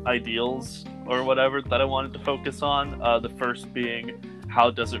 ideals or whatever that I wanted to focus on. The first being how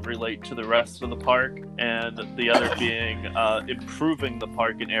does it relate to the rest of the park, and the other being improving the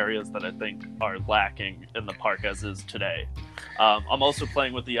park in areas that I think are lacking in the park as is today. I'm also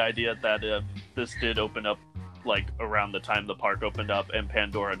playing with the idea that this did open up like around the time the park opened up and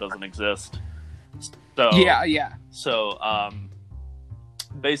Pandora doesn't exist. So yeah. So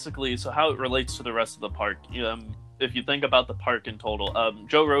basically, so how it relates to the rest of the park. If you think about the park in total,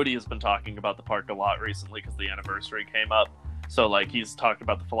 Joe Rohde has been talking about the park a lot recently because the anniversary came up. So like he's talked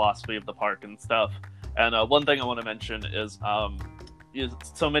about the philosophy of the park and stuff. And one thing I want to mention is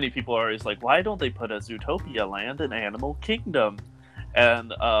so many people are always like, why don't they put a Zootopia land in Animal Kingdom?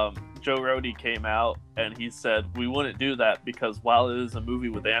 And Joe Rohde came out and he said, we wouldn't do that because while it is a movie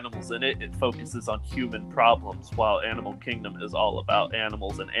with animals in it, it focuses on human problems, while Animal Kingdom is all about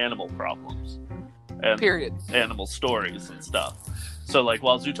animals and animal problems. And Period. animal stories and stuff. So like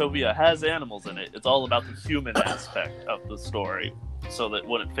while Zootopia has animals in it, it's all about the human aspect of the story, so that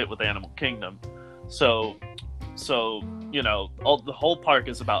wouldn't fit with Animal Kingdom. So the whole park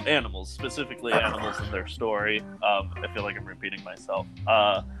is about animals, specifically animals and their story. I feel like I'm repeating myself.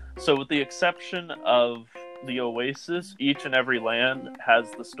 So with the exception of the Oasis, each and every land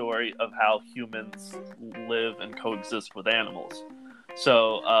has the story of how humans live and coexist with animals.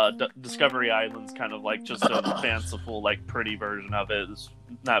 So Discovery Island's kind of like just a fanciful, like pretty version of it. It's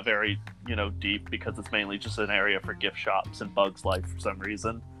not very, deep because it's mainly just an area for gift shops and Bugs Life for some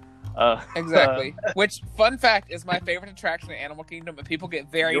reason. Exactly. Which, fun fact, is my favorite attraction in Animal Kingdom, and people get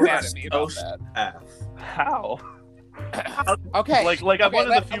very mad at me about that. How? Okay. Like I'm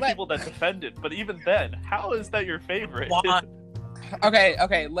one of the few people that defend it, but even then, how is that your favorite? Okay.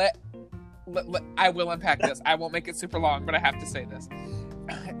 I will unpack this. I won't make it super long, but I have to say this.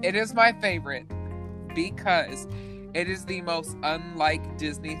 It is my favorite because it is the most unlike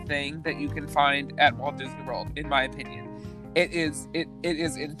Disney thing that you can find at Walt Disney World, in my opinion. It is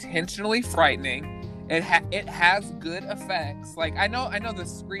intentionally frightening. It has good effects. Like I know the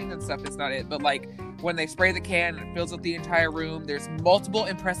screen and stuff is not it, but like when they spray the can and it fills up the entire room, there's multiple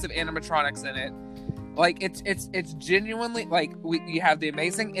impressive animatronics in it. Like it's genuinely like you have the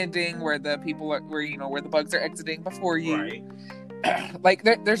amazing ending where the people are where the bugs are exiting before you. Right. Like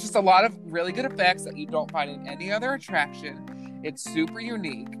there's just a lot of really good effects that you don't find in any other attraction. It's super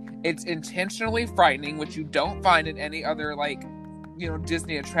unique. It's intentionally frightening, which you don't find in any other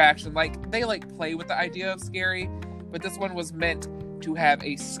Disney attraction. Like they play with the idea of scary, but this one was meant to have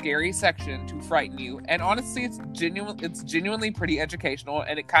a scary section to frighten you. And honestly, it's genuinely pretty educational,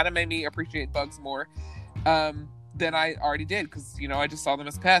 and it kind of made me appreciate bugs more than I already did, because I just saw them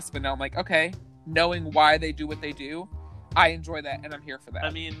as pests. But now I'm like, okay, knowing why they do what they do, I enjoy that, and I'm here for that.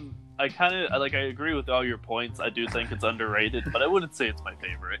 I mean, I agree with all your points. I do think it's underrated, but I wouldn't say it's my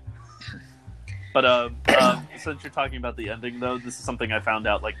favorite. But since you're talking about the ending, though, this is something I found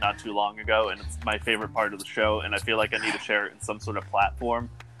out not too long ago, and it's my favorite part of the show, and I feel like I need to share it in some sort of platform.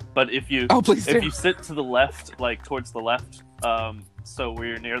 But if you sit to the left, towards the left, so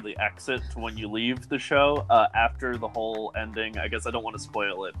we're near the exit when you leave the show, after the whole ending, I guess I don't want to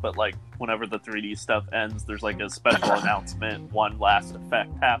spoil it, but whenever the 3D stuff ends, there's a special announcement. One last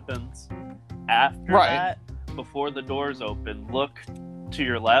effect happens. After that, before the doors open, look to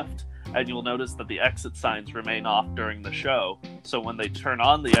your left, and you'll notice that the exit signs remain off during the show. So when they turn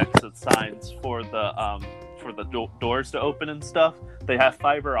on the exit signs for the doors to open and stuff, they have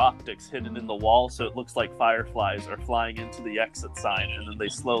fiber optics hidden in the wall, so it looks like fireflies are flying into the exit sign, and then they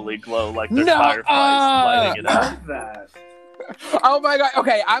slowly glow like there's fireflies lighting it up. That. Oh my god.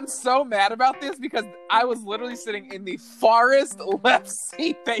 Okay, I'm so mad about this because I was literally sitting in the farthest left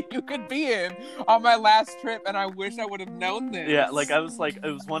seat that you could be in on my last trip, and I wish I would have known this. Yeah,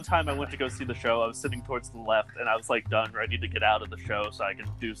 it was one time I went to go see the show. I was sitting towards the left, and I was done, ready to get out of the show so I could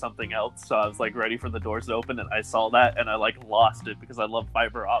do something else. So I was ready for the doors to open, and I saw that, and I lost it because I love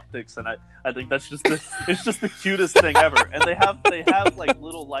fiber optics, and I think that's just it's just the cutest thing ever. And they have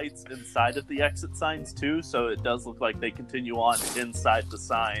little lights inside of the exit signs too, so it does look like they continue on inside the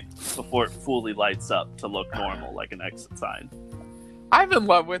sign before it fully lights up to look normal like an exit sign. I'm in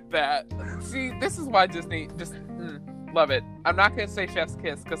love with that. See, this is why Disney just love it. I'm not going to say chef's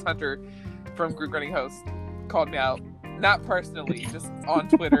kiss because Hunter from Group Running Host called me out. Not personally, just on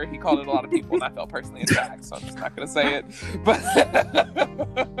Twitter. He called it a lot of people, and I felt personally attacked, so I'm just not going to say it.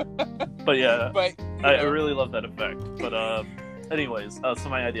 But yeah, I really love that effect. But anyways, so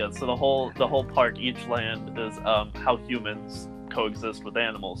my idea. So the whole park, each land is how humans coexist with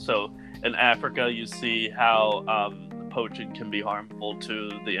animals. So in Africa, you see how poaching can be harmful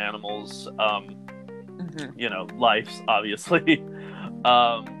to the animals' lives, obviously.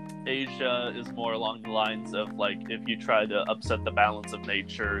 Asia is more along the lines of if you try to upset the balance of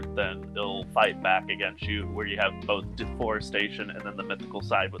nature, then it'll fight back against you, where you have both deforestation and then the mythical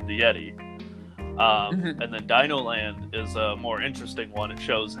side with the Yeti. And then Dino Land is a more interesting one. It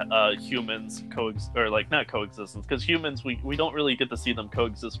shows humans not coexistence, because humans, we don't really get to see them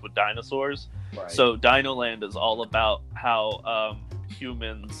coexist with dinosaurs. Right. So Dino Land is all about how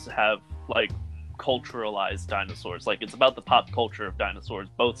humans have culturalized dinosaurs. It's about the pop culture of dinosaurs,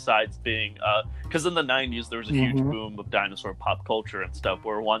 both sides being because in the 90s there was a huge boom of dinosaur pop culture and stuff,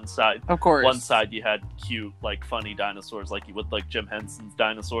 where one side you had cute funny dinosaurs with Jim Henson's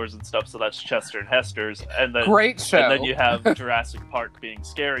dinosaurs and stuff, so that's Chester and Hester's, and then great show. And then you have Jurassic Park being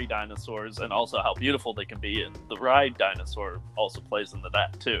scary dinosaurs and also how beautiful they can be, and the ride dinosaur also plays into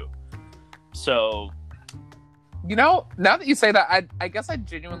that too. So now that you say that, I guess I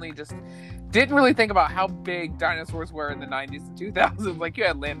genuinely just didn't really think about how big dinosaurs were in the 90s and 2000s. You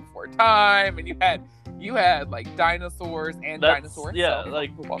had Land Before Time, and you had dinosaurs and dinosaurs. Yeah,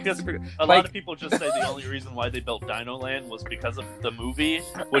 because a lot of people just say the only reason why they built Dino Land was because of the movie,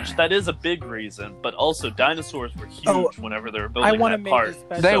 which that is a big reason. But also, dinosaurs were huge whenever they were building that park.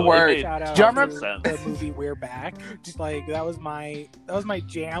 They were. Shout out Do you remember the movie We're Back? That was my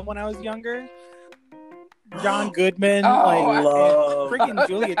jam when I was younger. John Goodman, freaking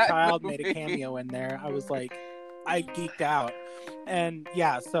Julia Child made a cameo in there. I was I geeked out, and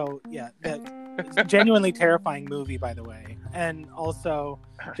that's a genuinely terrifying movie, by the way, and also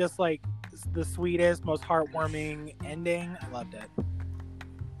just the sweetest, most heartwarming ending. I loved it.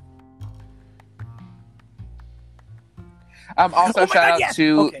 Also, shout out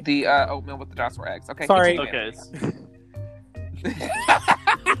to the oatmeal with the dinosaur eggs. Okay, sorry. Okay.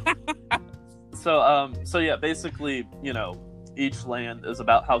 So yeah, basically, each land is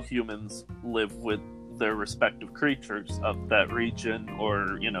about how humans live with their respective creatures of that region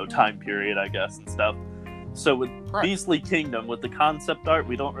or, time period, I guess, and stuff. So with Beastly Kingdom, with the concept art,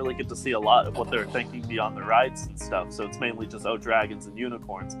 we don't really get to see a lot of what they're thinking beyond the rides and stuff. So it's mainly just, dragons and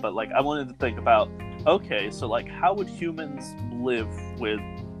unicorns. But, I wanted to think about, okay, so, how would humans live with,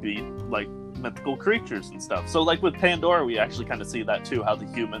 mythical creatures and stuff? So, with Pandora, we actually kind of see that, too, how the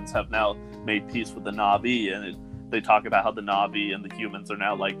humans have now made peace with the Na'vi, and they talk about how the Na'vi and the humans are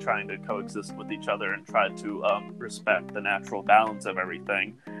now trying to coexist with each other and try to respect the natural balance of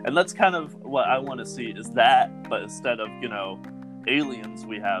everything. And that's kind of what I want to see, is that, but instead of aliens,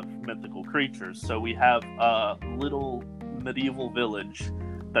 we have mythical creatures. So we have a little medieval village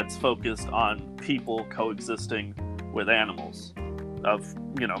that's focused on people coexisting with animals, of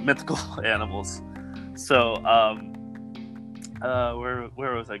mythical animals. So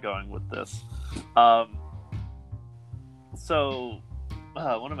where was I going with this? So,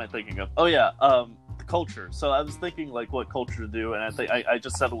 what am I thinking of? Oh yeah, the culture. So I was thinking what culture to do, and I think I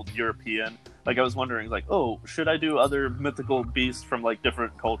just settled European. I was wondering should I do other mythical beasts from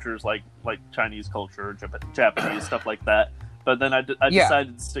different cultures, like Chinese culture, Japanese stuff like that. But then I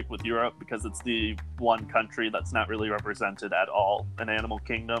decided to stick with Europe because it's the one country that's not really represented at all in Animal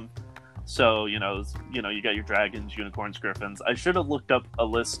Kingdom. So you got your dragons, unicorns, griffins. I should have looked up a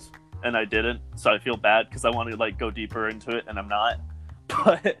list. And I didn't, so I feel bad because I wanted to go deeper into it, and I'm not.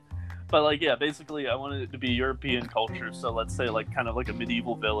 But basically, I wanted it to be European culture. So let's say kind of a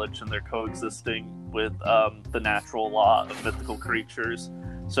medieval village, and they're coexisting with the natural law of mythical creatures.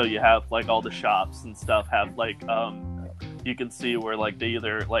 So you have all the shops and stuff have you can see where they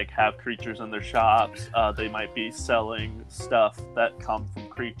either have creatures in their shops. They might be selling stuff that come from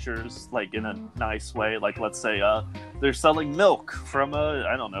creatures in a nice way. Let's say they're selling milk from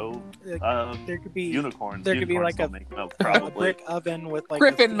I don't know, there could be unicorns. There could be Unicorns don't make milk, probably. a brick oven with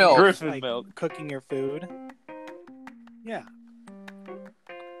Griffin milk. Griffin milk. Cooking your food.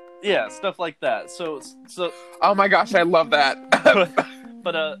 Yeah, stuff like that. So Oh my gosh, I love that.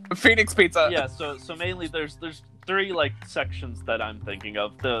 but Phoenix Pizza. Yeah, so mainly there's three sections that I'm thinking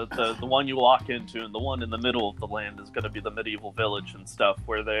of. The one you walk into, and the one in the middle of the land is going to be the medieval village and stuff,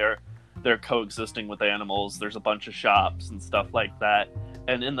 where they're coexisting with animals. There's a bunch of shops and stuff like that,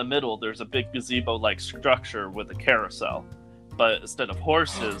 and in the middle there's a big gazebo structure with a carousel. But instead of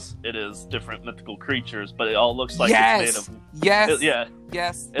horses, it is different mythical creatures. But it all looks like it's made of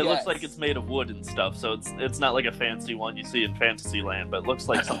It looks like it's made of wood and stuff. So it's not like a fancy one you see in Fantasyland, but it looks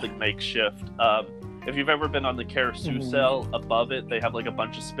like something makeshift. If you've ever been on the carousel, above it, they have a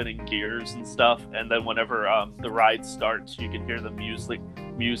bunch of spinning gears and stuff. And then whenever the ride starts, you can hear the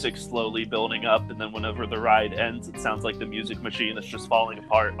music slowly building up. And then whenever the ride ends, it sounds like the music machine is just falling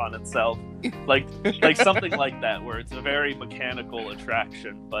apart on itself. Like something like that, where it's a very mechanical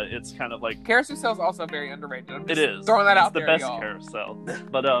attraction, but it's kind of Carousel is also very underrated. It is. Throwing that out there, there, it's the best carousel.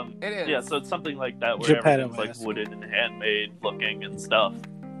 But it is. Yeah, so it's something like that where everything's wooden and handmade looking and stuff.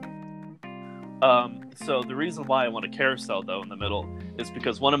 So the reason why I want a carousel though in the middle is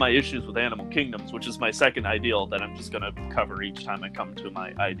because one of my issues with Animal Kingdoms, which is my second ideal that I'm just gonna cover each time I come to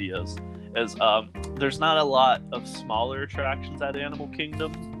my ideas, is there's not a lot of smaller attractions at Animal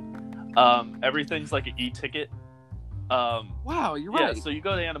Kingdom. Everything's like an e-ticket. Wow, you're right. Yeah, so you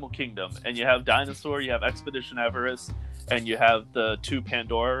go to Animal Kingdom and you have Dinosaur, you have Expedition Everest, and you have the 2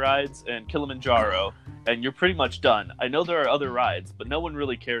 Pandora rides and Kilimanjaro, and you're pretty much done. I know there are other rides, but no one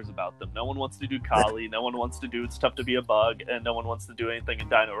really cares about them. No one wants to do Kali, no one wants to do It's Tough to Be a Bug, and no one wants to do anything in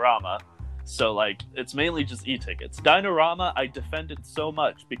Dinorama. So, it's mainly just e-tickets. Dinorama, I defend it so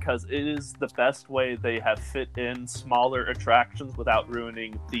much because it is the best way they have fit in smaller attractions without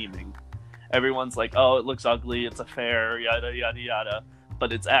ruining theming. Everyone's like, oh, it looks ugly, it's a fair, yada, yada, yada.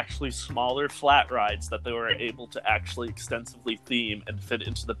 But it's actually smaller flat rides that they were able to actually extensively theme and fit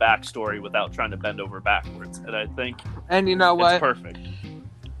into the backstory without trying to bend over backwards. And I think and you know what? It's perfect.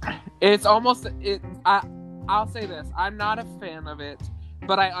 It's almost I'll say this. I'm not a fan of it,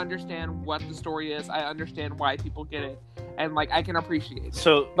 but I understand what the story is. I understand why people get it. And I can appreciate it.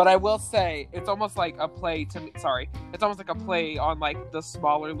 So, but I will say it's almost like a play to me. Sorry. It's almost like a play on the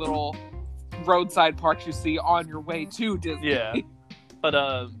smaller little roadside parks you see on your way to Disney. Yeah. But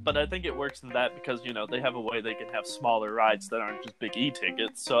I think it works in that because, they have a way they can have smaller rides that aren't just big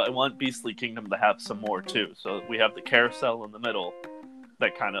e-tickets. So I want Beastly Kingdom to have some more too. So we have the carousel in the middle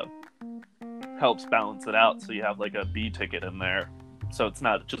that kind of helps balance it out. So you have a B ticket in there. So it's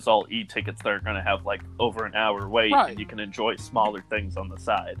not just all e-tickets that are going to have over an hour wait, right. And you can enjoy smaller things on the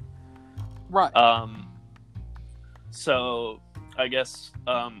side. Right. So I guess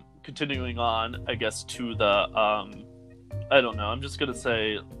continuing on, I guess to the I don't know. I'm just gonna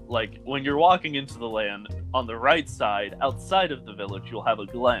say, like, when you're walking into the land, on the right side, outside of the village, you'll have a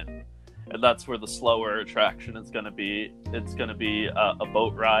glen, and that's where the slower attraction is gonna be. It's gonna be a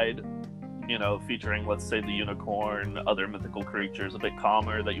boat ride, you know, featuring, let's say, the unicorn, other mythical creatures, a bit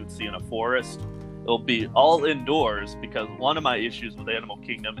calmer that you would see in a forest. It'll be all indoors because one of my issues with Animal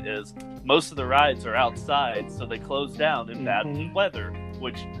Kingdom is most of the rides are outside, so they close down in bad weather,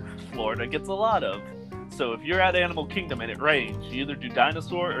 which Florida gets a lot of. So if you're at Animal Kingdom and it rains, you either do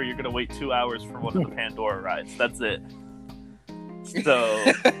Dinosaur or you're going to wait 2 hours for one of the Pandora rides. That's it.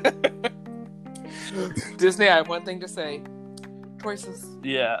 So... Disney, I have one thing to say. Choices.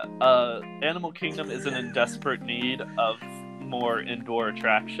 Yeah, Animal Kingdom is in desperate need of more indoor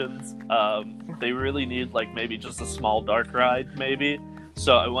attractions. They really need, like, maybe just a small dark ride, maybe.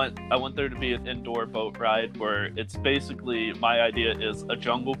 So I want there to be an indoor boat ride where it's basically, my idea is a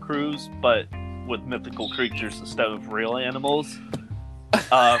jungle cruise, but with mythical creatures instead of real animals.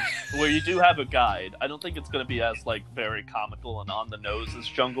 Where you do have a guide. I don't think it's going to be as, like, very comical and on the nose as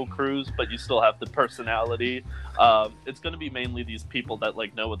Jungle Cruise, but you still have the personality. It's going to be mainly these people that,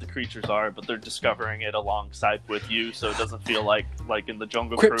 like, know what the creatures are, but they're discovering it alongside with you, so it doesn't feel like in the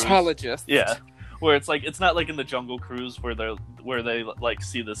Jungle Cruise. Cryptologists. Yeah. Where it's like, it's not like in the Jungle Cruise where they like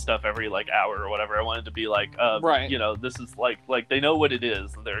see this stuff every, like, hour or whatever. I wanted to be like, right. You know, this is like they know what it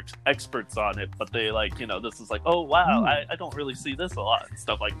is and they're experts on it, but they, like, you know, this is like, oh wow, I don't really see this a lot and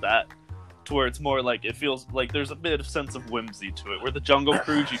stuff like that. To where it's more like, it feels like there's a bit of sense of whimsy to it. Where the Jungle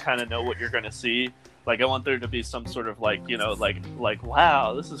Cruise, you kind of know what you're gonna see. Like, I want there to be some sort of, like, you know, like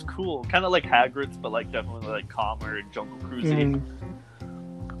wow, this is cool, kind of like Hagrid's, but, like, definitely, like, calmer and Jungle Cruisy.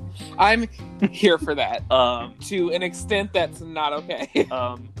 I'm here for that. To an extent that's not okay.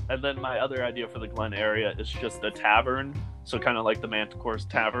 And then my other idea for the Glen area is just a tavern. So kind of like the Manticore's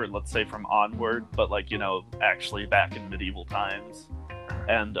Tavern, let's say from Onward, but, like, you know, actually back in medieval times.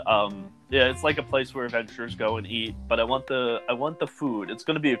 And yeah, it's like a place where adventurers go and eat, but I want the food. It's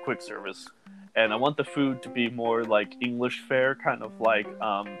going to be a quick service. And I want the food to be more like English fare, kind of like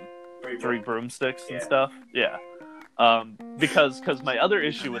Three Broomsticks and stuff. Yeah. Because my other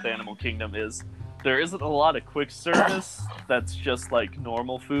issue with Animal Kingdom is there isn't a lot of quick service that's just, like,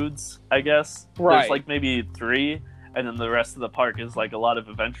 normal foods, I guess. Right. There's, like, maybe 3, and then the rest of the park is, like, a lot of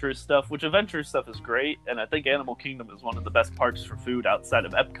adventurous stuff, which adventurous stuff is great, and I think Animal Kingdom is one of the best parks for food outside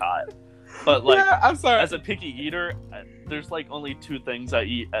of Epcot. But, like, yeah, I'm sorry. As a picky eater, there's, like, only 2 things I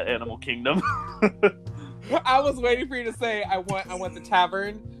eat at Animal Kingdom. I was waiting for you to say I want the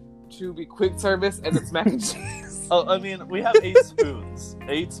tavern to be quick service and it's mac and cheese. Oh, I mean, we have 8 spoons.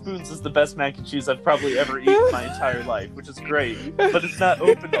 8 spoons is the best mac and cheese I've probably ever eaten in my entire life, which is great. But it's not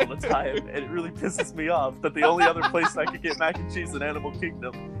open all the time, and it really pisses me off that the only other place I could get mac and cheese in Animal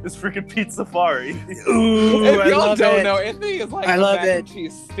Kingdom is freaking Pizza Safari. Ooh, if I y'all love don't it. know, Anthony is like I a love mac it. and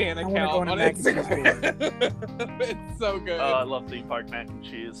cheese stan I wanna account go on a on mac and cheese Instagram. It's so good. Oh, I love theme park mac and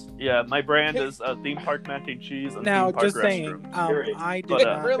cheese. Yeah, my brand is theme park mac and cheese and Now, theme park just saying, restrooms. I did But,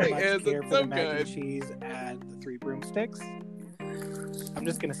 not really much is. care It's for so the mac and good. cheese at the Three Broomsticks. I'm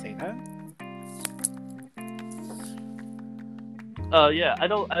just gonna say that. Yeah, I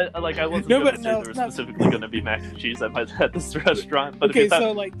wasn't No, going but to say no, there was no. specifically going to be mac and cheese at this restaurant, but Okay, if that,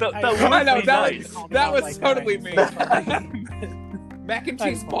 so, like, that I would know, be that nice. was- that was Like totally that. Mac and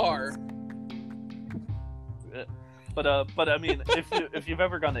cheese bar. But I mean, if you've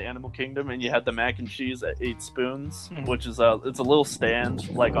ever gone to Animal Kingdom and you had the mac and cheese at 8 Spoons, which is it's a little stand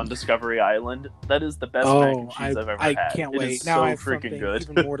like on Discovery Island, that is the best mac and cheese I've ever had. I can't It wait. is Now so I have freaking something good.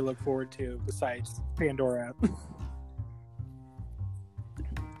 even more to look forward to besides Pandora.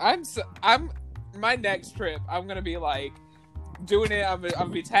 I'm my next trip. I'm gonna be like doing it. I'm gonna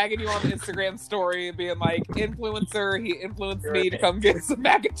be tagging you on the Instagram story and being like, influencer. He influenced me to come get some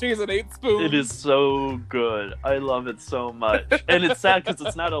mac and cheese and 8 spoons. It is so good. I love it so much. And it's sad because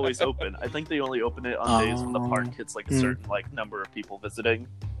it's not always open. I think they only open it on days when the park hits like a certain like number of people visiting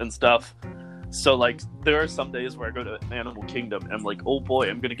and stuff. So like there are some days where I go to Animal Kingdom and I'm like, oh boy,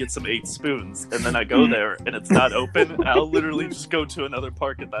 I'm gonna get some 8 spoons, and then I go there and it's not open, and I'll literally just go to another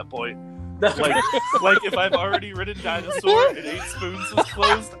park at that point. Like if I've already ridden Dinosaur and 8 Spoons is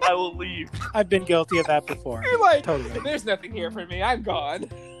closed, I will leave. I've been guilty of that before. You're like, Totally. there's nothing here for me. I'm gone.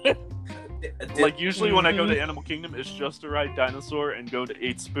 Like usually when I go to Animal Kingdom, it's just to ride Dinosaur and go to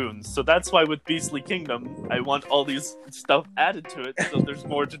 8 Spoons. So that's why with Beastly Kingdom, I want all these stuff added to it, so there's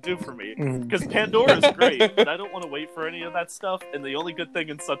more to do for me. Because Pandora is great, but I don't want to wait for any of that stuff. And the only good thing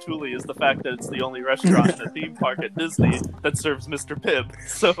in Satuli is the fact that it's the only restaurant in a theme park at Disney that serves Mr. Pibb.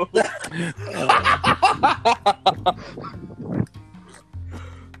 So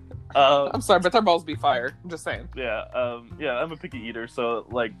I'm sorry, but their balls be fire. I'm just saying. Yeah, I'm a picky eater, so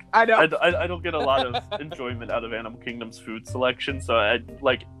like I know. I don't get a lot of enjoyment out of Animal Kingdom's food selection. So it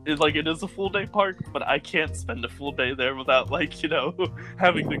is a full day park, but I can't spend a full day there without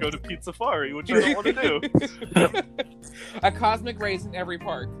having to go to Pizza Fari, which I don't want to do. A cosmic raise in every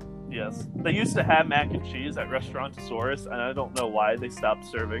park. Yes, they used to have mac and cheese at Restaurantosaurus, and I don't know why they stopped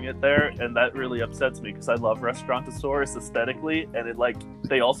serving it there, and that really upsets me because I love Restaurantosaurus aesthetically, and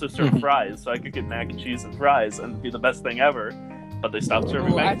they also serve fries, so I could get mac and cheese and fries and it'd be the best thing ever. But they stopped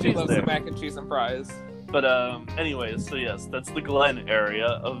serving mac and cheese love there. some mac and cheese and fries. But anyways, so yes, that's the Glen area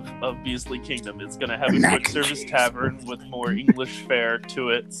of Beasley Kingdom. It's gonna have a quick service tavern with more English fare to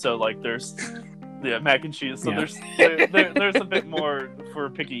it. So like there's mac and cheese. So there's a bit more for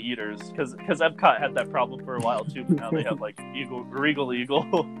picky eaters because Epcot had that problem for a while too. But now they have like Regal Eagle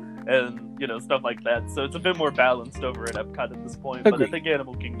and stuff like that. So it's a bit more balanced over at Epcot at this point. Agreed. But I think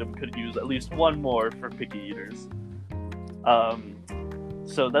Animal Kingdom could use at least one more for picky eaters.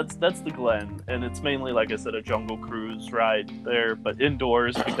 So that's the Glen, and it's mainly, like I said, a jungle cruise ride there, but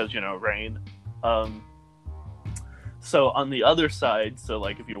indoors because rain. So on the other side, so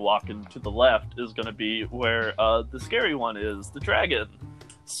like if you're walking to the left, is going to be where the scary one is, the dragon.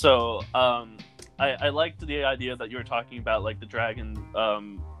 So I liked the idea that you were talking about, like the dragon,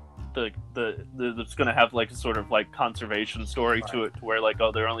 it's going to have like a sort of like conservation story to it, to where like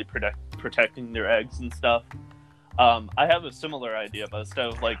they're only protecting their eggs and stuff. I have a similar idea, but instead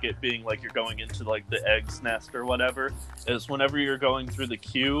of like it being like you're going into like the egg's nest or whatever, is whenever you're going through the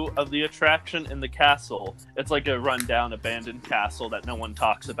queue of the attraction in the castle, it's like a rundown abandoned castle that no one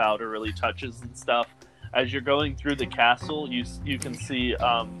talks about or really touches and stuff. As you're going through the castle, you can see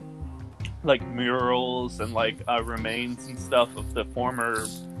like murals and like remains and stuff of the former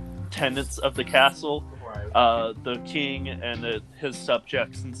tenants of the castle. The king and his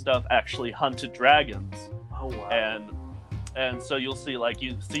subjects and stuff actually hunted dragons. Oh, wow. And so you see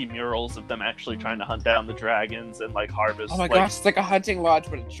murals of them actually trying to hunt down the dragons and like harvest. Oh my gosh, it's like a hunting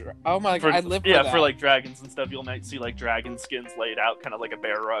lodge, but oh my god, I live for that. For like dragons and stuff. You'll might see like dragon skins laid out, kind of like a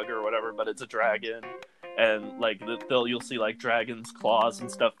bear rug or whatever, but it's a dragon. And like you'll see like dragon's claws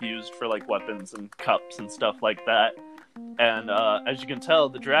and stuff used for like weapons and cups and stuff like that. And as you can tell,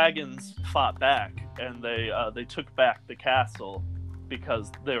 the dragons fought back, and they took back the castle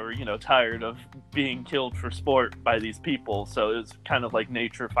because they were, tired of being killed for sport by these people. So it was kind of like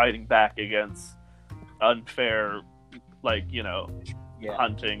nature fighting back against unfair,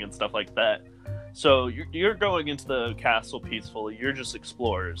 hunting and stuff like that. So you're going into the castle peacefully. You're just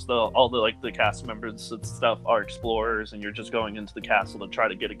explorers. All the cast members and stuff are explorers, and you're just going into the castle to try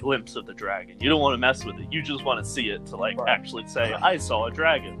to get a glimpse of the dragon. You don't want to mess with it. You just want to see it to actually say, I saw a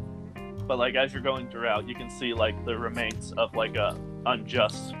dragon. But like as you're going throughout, you can see like the remains of like a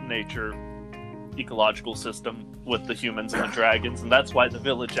unjust nature ecological system with the humans and the dragons, and that's why the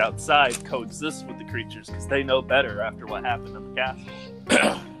village outside coexists with the creatures, because they know better after what happened in the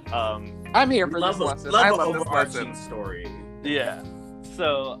castle. I'm here for this lesson. I love this lesson. Story. Yeah.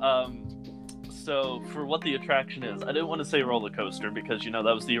 So for what the attraction is, I didn't want to say roller coaster because that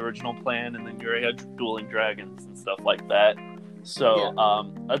was the original plan, and then you already had dueling dragons and stuff like that. So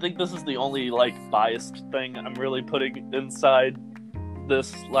I think this is the only biased thing I'm really putting inside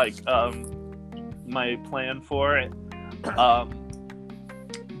this my plan for it.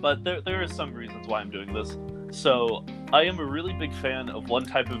 But there are some reasons why I'm doing this. So I am a really big fan of one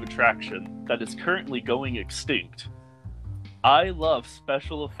type of attraction that is currently going extinct. I love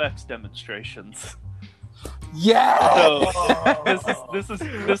special effects demonstrations. Yeah. So this is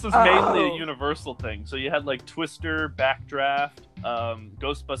mainly a Universal thing. So you had Twister, Backdraft,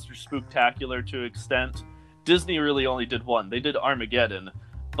 Ghostbusters Spooktacular to an extent. Disney really only did one. They did Armageddon,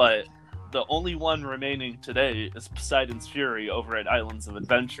 but the only one remaining today is Poseidon's Fury over at Islands of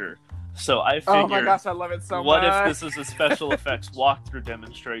Adventure. So I figured, oh my gosh, I love it so what much. if this is a special effects walkthrough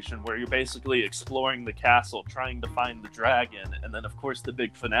demonstration where you're basically exploring the castle, trying to find the dragon, and then of course the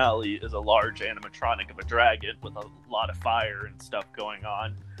big finale is a large animatronic of a dragon with a lot of fire and stuff going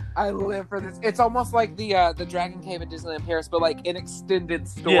on. I live for this. It's almost like the Dragon Cave at Disneyland Paris, but an extended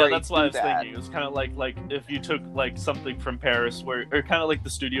story. Yeah, that's what I was thinking. It was kind of like if you took something from Paris, or kind of like the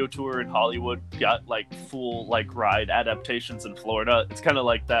studio tour in Hollywood got full ride adaptations in Florida. It's kind of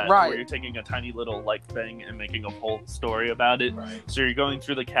like that, right, where you're taking a tiny little thing and making a whole story about it. Right. So you're going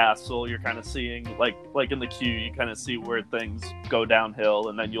through the castle. You're kind of seeing like in the queue, you kind of see where things go downhill,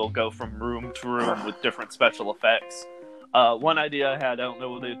 and then you'll go from room to room with different special effects. One idea I had, I don't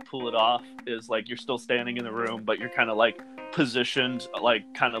know whether they'd pull it off, is you're still standing in the room, but you're kind of positioned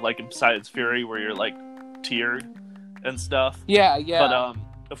kind of in Poseidon's Fury, where you're tiered and stuff. Yeah.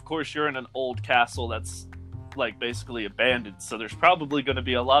 But of course, you're in an old castle that's like basically abandoned, so there's probably going to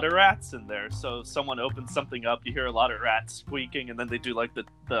be a lot of rats in there. So if someone opens something up, you hear a lot of rats squeaking, and then they do like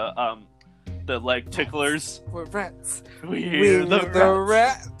the leg ticklers. We're rats. We're the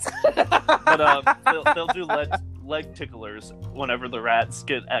rats. But they'll do leg ticklers whenever the rats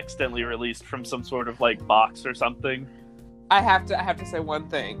get accidentally released from some sort of like box or something. I have to say one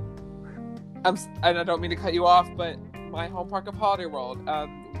thing. And I don't mean to cut you off, but my home park of Holiday World,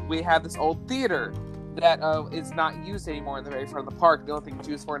 we have this old theater that is not used anymore in the very front of the park. The only thing it's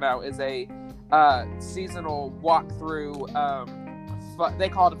used for now is a seasonal walk-through. They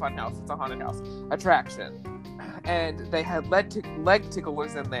call it a fun house. It's a haunted house attraction, and they had leg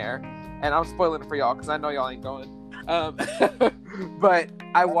ticklers in there. And I'm spoiling it for y'all because I know y'all ain't going. But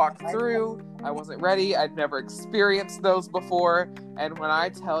I walked through. I wasn't ready. I'd never experienced those before. And when I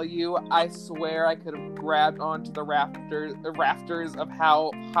tell you, I swear I could have grabbed onto the rafters of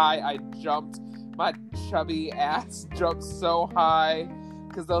how high I jumped. My chubby ass jumped so high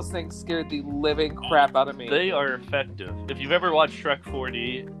because those things scared the living crap out of me. They are effective. If you've ever watched Shrek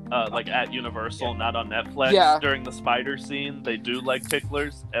 4D, like at Universal, not on Netflix, during the spider scene, they do leg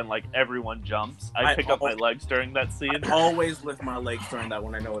ticklers, and like everyone jumps. I pick up my legs during that scene. I always lift my legs during that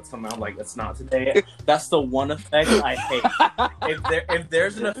when I know it's something. I'm like, it's not today. That's the one effect I hate. If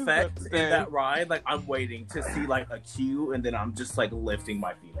there's an effect in that ride, like I'm waiting to see like a cue, and then I'm just like lifting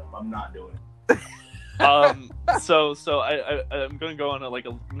my feet up. I'm not doing it. So I'm going to go on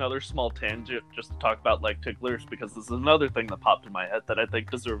another small tangent just to talk about leg ticklers, because this is another thing that popped in my head that I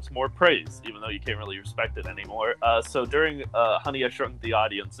think deserves more praise, even though you can't really respect it anymore. So during Honey, I Shrunk the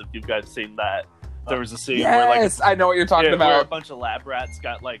Audience, if you guys seen that, there was a scene where I know what you're talking about. Where a bunch of lab rats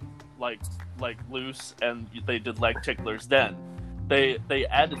got like loose, and they did leg ticklers. Then they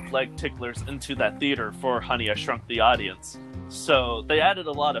added leg ticklers into that theater for Honey, I Shrunk the Audience. So they added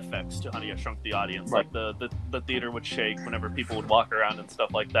a lot of effects to Honey, I Shrunk the Audience. Right. Like the theater would shake whenever people would walk around and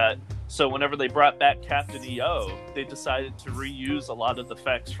stuff like that. So whenever they brought back Captain EO, they decided to reuse a lot of the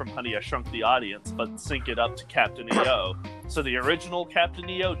effects from Honey, I Shrunk the Audience, but sync it up to Captain EO. So the original Captain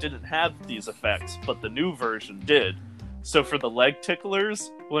EO didn't have these effects, but the new version did. So for the leg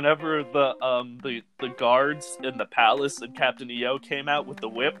ticklers, whenever the guards in the palace and Captain EO came out with the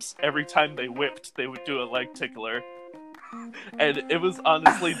whips, every time they whipped, they would do a leg tickler. And it was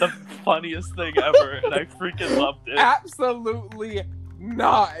honestly the funniest thing ever, and I freaking loved it. Absolutely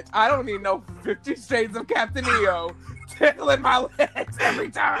not. I don't need no 50 Shades of Captain EO tickling my legs every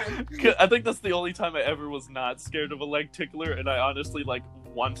time. I think that's the only time I ever was not scared of a leg tickler, and I honestly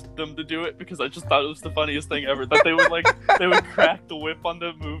wanted them to do it because I just thought it was the funniest thing ever. That they would crack the whip on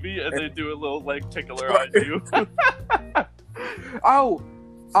the movie and they'd do a little leg tickler on you. Oh,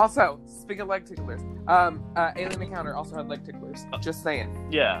 also, speaking of leg ticklers, Alien Encounter also had leg ticklers. Just saying.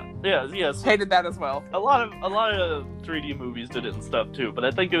 Yeah. Hated that as well. A lot of 3D movies did it and stuff too, but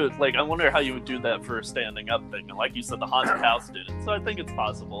I think it was I wonder how you would do that for a standing up thing. And like you said, the haunted house did it, so I think it's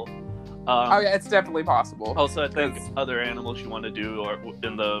possible. It's definitely possible. Also, I think other animals you want to do or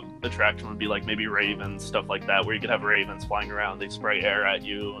in the attraction would be like maybe ravens, stuff like that, where you could have ravens flying around, they spray air at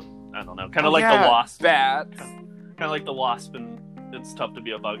you, and I don't know, kind of like the wasp. Bats. Kind of like the wasp, and it's tough to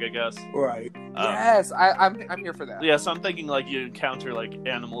be a bug, I guess. Right. Yes, I'm here for that. Yeah, so I'm thinking you encounter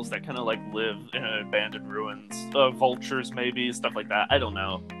animals that kind of live in abandoned ruins, vultures maybe, stuff like that. I don't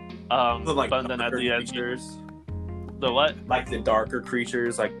know. But then at the end, creatures. The what? Like the darker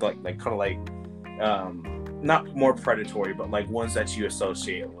creatures, not more predatory, but ones that you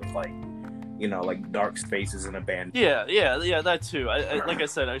associate with dark spaces and abandoned. Yeah, that too. I like I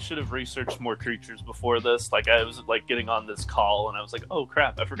said, I should have researched more creatures before this. I was getting on this call, and I was like, oh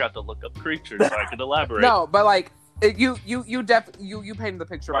crap, I forgot to look up creatures so I could elaborate. No, but you painted the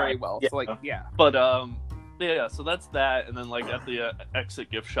picture very well. Yeah. So yeah. But yeah, so that's that, and then at the exit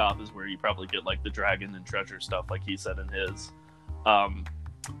gift shop is where you probably get the dragon and treasure stuff, like he said in his.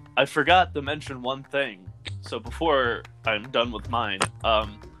 I forgot to mention one thing. So before I'm done with mine,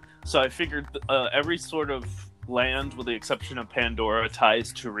 so I figured every sort of land, with the exception of Pandora,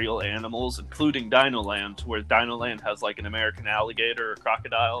 ties to real animals, including Dino Land, where Dino Land has an American alligator or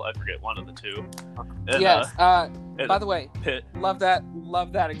crocodile. I forget one of the two. And, yes. By the way, Pit. Love that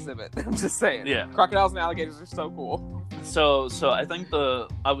exhibit. I'm just saying. Yeah. Crocodiles and alligators are so cool. So I think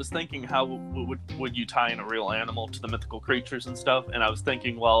I was thinking, how would you tie in a real animal to the mythical creatures and stuff? And I was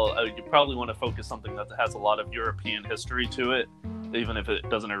thinking, you probably want to focus something that has a lot of European history to it, even if it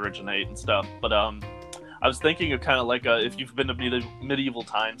doesn't originate and stuff. But I was thinking of kind of if you've been to medieval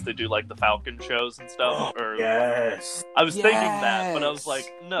times, they do the falcon shows and stuff. Yes. I was thinking that, but I was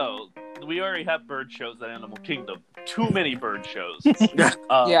like, no, we already have bird shows at Animal Kingdom. Too many bird shows.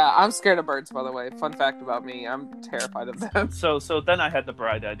 Yeah, I'm scared of birds, by the way. Fun fact about me, I'm terrified of them. So then I had the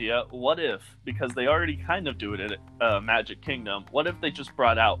bright idea. What if, because they already kind of do it at Magic Kingdom, what if they just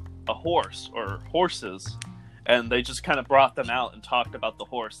brought out a horse or horses, and they just kind of brought them out and talked about the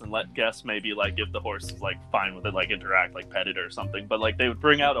horse and let guests maybe, like, if the horse is, like, fine with it, like, interact, like, pet it or something. But, like, they would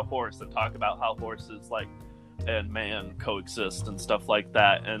bring out a horse and talk about how horses, like, and man coexist and stuff like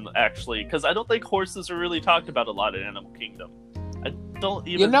that. And actually, because I don't think horses are really talked about a lot in Animal Kingdom. I don't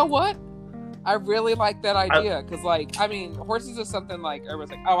even... You know what? I really like that idea, because, like, I mean, horses is something, like,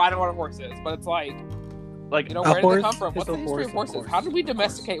 everyone's like, oh, I don't know what a horse is, but it's like, you know, where did they come from? What's the history of horses? How did we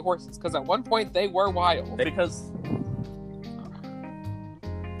domesticate horses? Because at one point, they were wild. Because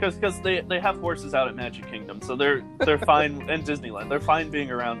they have horses out at Magic Kingdom, so they're fine, and Disneyland, they're fine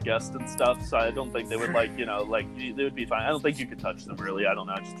being around guests and stuff, so I don't think they would, like, you know, like, they would be fine. I don't think you could touch them, really. I don't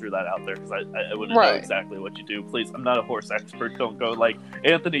know, I just threw that out there, because I wouldn't know exactly what you do. Please, I'm not a horse expert, don't go, like,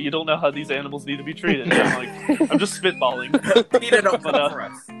 Anthony, you don't know how these animals need to be treated. I'm just spitballing. Peter, don't come for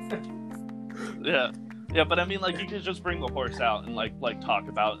us. Yeah, but I mean, like, you could just bring the horse out and, like talk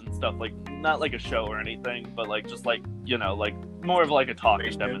about it and stuff, like, not like a show or anything, but, like, just, like, you know, like, more of, like, a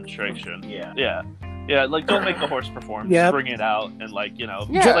talking demonstration. Yeah, like, don't make the horse perform. Just bring it out and, like, you know,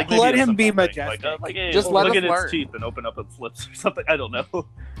 just, like, let him be majestic. Like, hey, just let look at learn. its teeth and open up its lips or something. I don't know.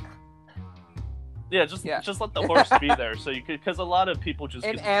 Just let the horse be there, so you could, because a lot of people just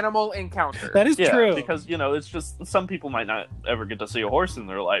an animal encounter. That is true. Because, you know, it's just, some people might not ever get to see a horse in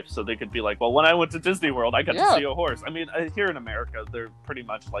their life, so they could be like, well, when I went to Disney World, I got to see a horse. I mean, here in America, they're pretty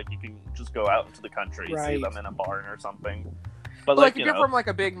much like, you can just go out into the country and see them in a barn or something. But like, if you're from, like,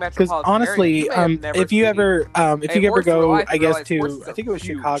 a big metropolitan honestly, area, if you ever go, I guess, to, I think it was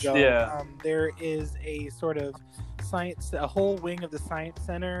huge. Chicago, there is a sort of a whole wing of the Science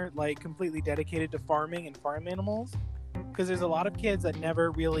Center, like, completely dedicated to farming and farm animals, because there's a lot of kids that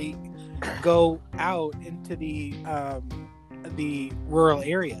never really go out into the rural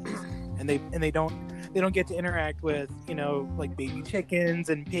areas, and they don't get to interact with, you know, like, baby chickens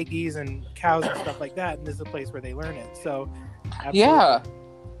and piggies and cows and stuff like that, and this is a place where they learn it. So absolutely. Yeah,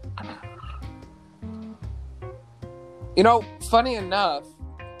 you know, funny enough,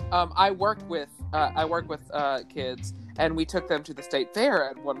 I work with kids, and we took them to the state fair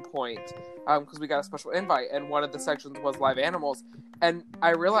at one point, because we got a special invite, and one of the sections was live animals. And I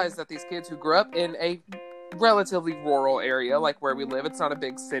realized that these kids who grew up in a relatively rural area, like where we live, it's not a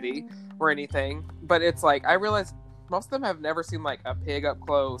big city or anything, but it's like, I realized most of them have never seen, like, a pig up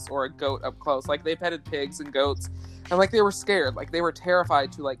close or a goat up close. Like, they petted pigs and goats, and, like, they were scared, like, they were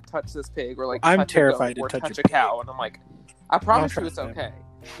terrified to, like, touch this pig, or, like, I'm terrified to touch a cow. And I'm like, I promise you it's okay.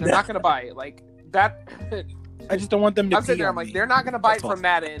 They're not gonna bite. Like, that. I just don't want them to. I'm sitting there. I'm like, they're not gonna bite from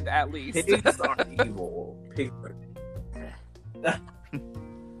that end, at least. Pigs are evil.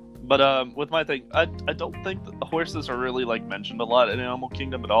 But with my thing, I don't think that the horses are really, like, mentioned a lot in Animal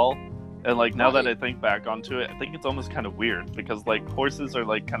Kingdom at all. And, like, now that I think back onto it, I think it's almost kind of weird, because, like, horses are,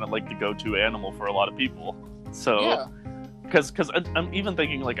 like, kind of like the go-to animal for a lot of people. So, because I'm even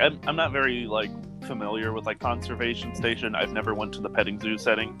thinking, like, I'm not very, like, familiar with, like, conservation station. I've never went to the petting zoo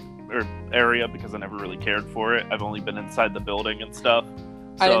setting or area because I never really cared for it. I've only been inside the building and stuff.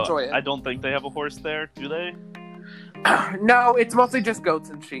 So I enjoy it. I don't think they have a horse there, do they? No, it's mostly just goats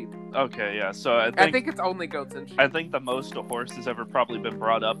and sheep. Okay, yeah. So I think it's only goats and sheep. I think the most a horse has ever probably been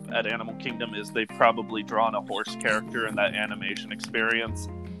brought up at Animal Kingdom is they've probably drawn a horse character in that animation experience,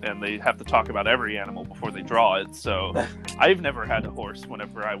 and they have to talk about every animal before they draw it. So I've never had a horse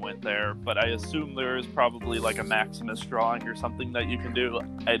whenever I went there, but I assume there is probably, like, a Maximus drawing or something that you can do.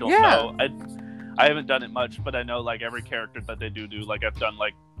 I don't know. I haven't done it much, but I know, like, every character that they do, like, I've done,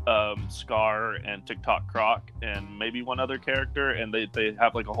 like, Scar and TikTok Croc and maybe one other character, and they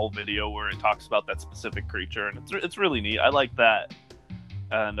have, like, a whole video where it talks about that specific creature, and it's really neat. I like that.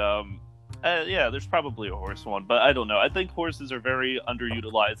 And yeah, there's probably a horse one, but I don't know. I think horses are very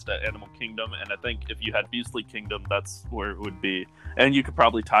underutilized at Animal Kingdom, and I think if you had Beastly Kingdom, that's where it would be. And you could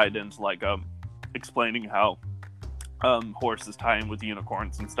probably tie it into, like, explaining how horses tie in with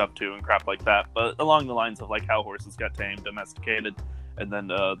unicorns and stuff too, and crap like that, but along the lines of, like, how horses got tamed, domesticated, and then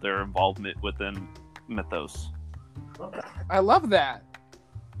their involvement within mythos. I love that.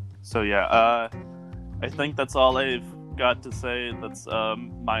 So yeah, I think that's all I've got to say. That's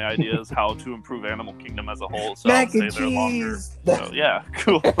my ideas how to improve Animal Kingdom as a whole. So Mac I'll and stay there longer. cheese. So yeah,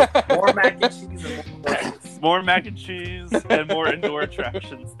 cool. More mac and cheese and more horses. More mac and cheese and more indoor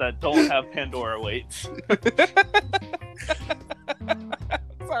attractions that don't have Pandora weights.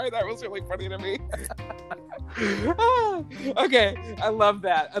 Sorry, that was really funny to me. Okay, I love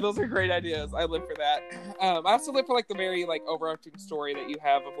that. Those are great ideas. I live for that. I also live for like the very like overarching story that you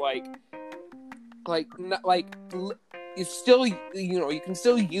have of you still, you know, you can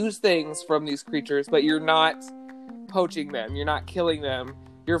still use things from these creatures, but you're not poaching them. You're not killing them.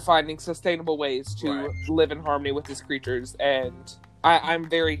 You're finding sustainable ways to live in harmony with these creatures, and I'm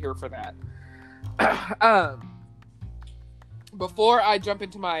very here for that. Before I jump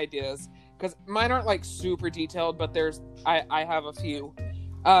into my ideas, because mine aren't like super detailed, but I have a few.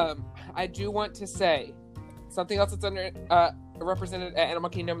 I do want to say something else that's represented at Animal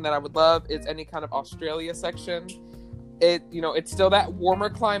Kingdom that I would love is any kind of Australia section. It's still that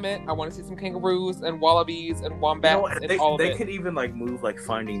warmer climate. I want to see some kangaroos and wallabies and wombats and all of it. They could even like move like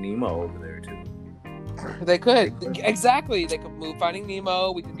Finding Nemo over there too. They could. Exactly. They could move Finding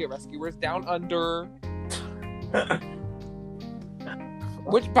Nemo. We could get Rescuers Down Under.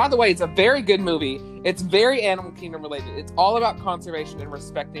 Which, by the way, is a very good movie. It's very Animal Kingdom related. It's all about conservation and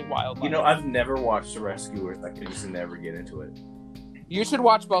respecting wildlife. You know, I've never watched The Rescuers. I could just never get into it. You should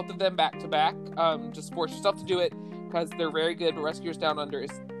watch both of them back to back. Just force yourself to do it because they're very good. But Rescuers Down Under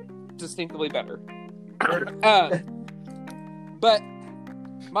is distinctly better. But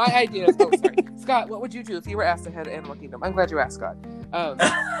my idea is... Oh, sorry. Scott, what would you do if you were asked to head Animal Kingdom? I'm glad you asked, Scott.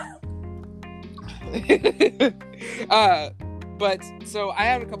 But so I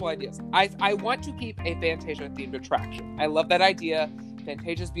have a couple ideas. I want to keep a Fantasia themed attraction. I love that idea.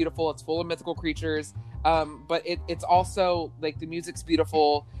 Fantasia's beautiful. It's full of mythical creatures. But it's also like the music's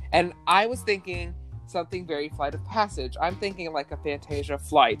beautiful. And I was thinking something very Flight of Passage. I'm thinking like a Fantasia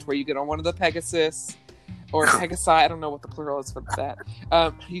flight where you get on one of the Pegasus or Pegasi. I don't know what the plural is for that.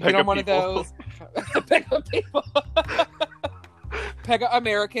 You get on one of those. Pega people. Pega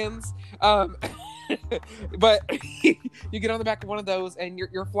Americans. But you get on the back of one of those and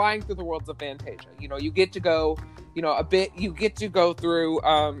you're flying through the worlds of Fantasia. You know, you get to go, you get to go through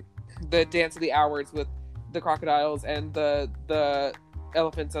the Dance of the Hours with the crocodiles and the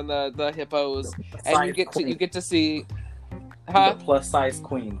elephants and the hippos, and you get to see the plus size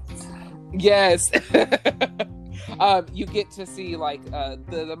queen. Yes. You get to see like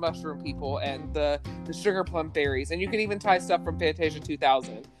the mushroom people and the sugar plum fairies, and you can even tie stuff from Fantasia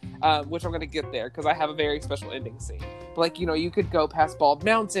 2000. Which I'm going to get there because I have a very special ending scene. But, like, you could go past Bald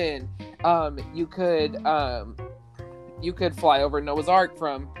Mountain. You could fly over Noah's Ark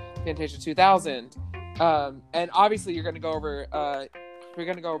from Fantasia 2000. And obviously you're going to go over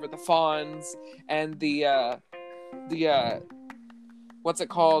the fawns and the what's it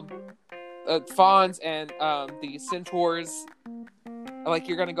called? Fawns and the centaurs. Like,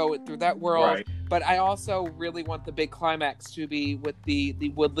 you're going to go through that world. Right. But I also really want the big climax to be with the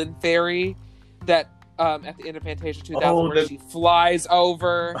Woodland Fairy that at the end of Fantasia 2000 where she flies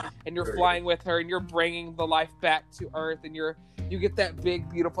over and you're flying with her and you're bringing the life back to Earth and you get that big,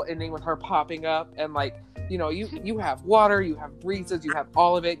 beautiful ending with her popping up and like, you have water, you have breezes, you have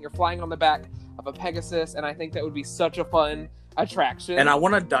all of it, and you're flying on the back of a Pegasus, and I think that would be such a fun attraction. And I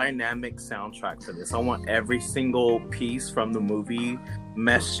want a dynamic soundtrack for this. I want every single piece from the movie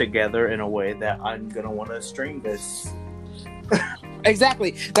meshed together in a way that I'm gonna want to stream this.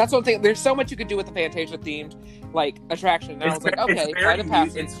 Exactly. That's one thing. There's so much you could do with the Fantasia themed like attraction. And I was like, okay, Flight of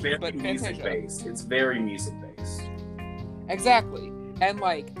Passage, it's very music based. It's very music based. Exactly. And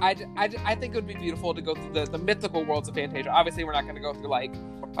like I think it would be beautiful to go through the mythical worlds of Fantasia. Obviously, we're not going to go through like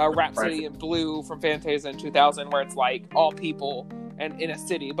Rhapsody in Blue from Fantasia in 2000, where it's like all people and in a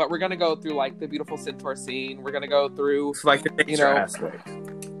city. But we're going to go through like the beautiful centaur scene. We're going to go through like the nature aspect.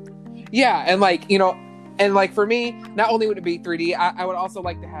 Yeah, and like for me, not only would it be 3D, I would also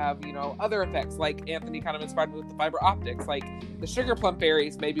like to have, other effects, like Anthony kind of inspired me with the fiber optics, like the sugar plum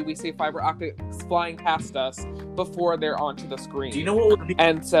fairies. Maybe we see fiber optics flying past us before they're onto the screen. Do you know what would be?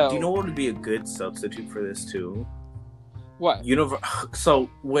 And so, do you know what would be a good substitute for this too? What? So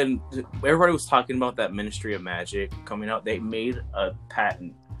when everybody was talking about that Ministry of Magic coming out, they made a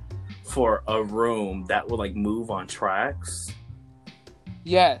patent for a room that would like move on tracks.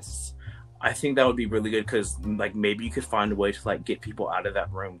 Yes. I think that would be really good because like maybe you could find a way to like get people out of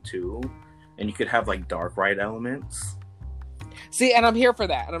that room too, and you could have like dark ride elements. See, and I'm here for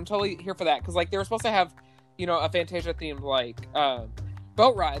that, and I'm totally here for that because like they were supposed to have, a Fantasia themed like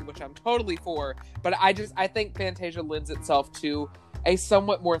boat ride, which I'm totally for, but I think Fantasia lends itself to a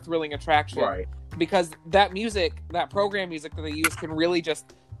somewhat more thrilling attraction, right? Because that music, that program music that they use, can really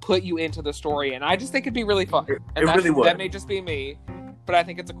just put you into the story, and I just think it'd be really fun. And it really would. That may just be me, but I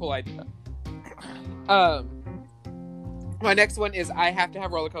think it's a cool idea. My next one is I have to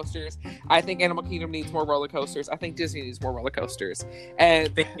have roller coasters. I think Animal Kingdom needs more roller coasters. I think Disney needs more roller coasters.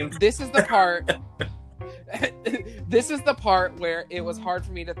 And this is the part this is the part where it was hard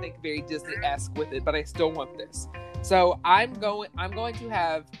for me to think very Disney-esque with it, but I still want this. So I'm going to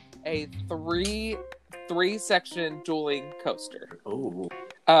have a three section dueling coaster. Ooh.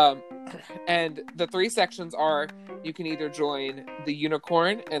 And the 3 sections are, you can either join the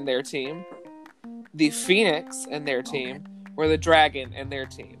unicorn and their team, the phoenix and their team, or the dragon and their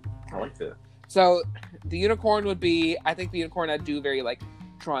team. I like that. So the unicorn would be, I think the unicorn I'd do very like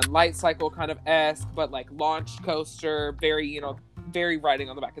Tron Light Cycle kind of esque, but like launch coaster, very, very riding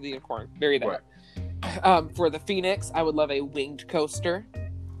on the back of the unicorn, very that. Right. For the phoenix, I would love a winged coaster.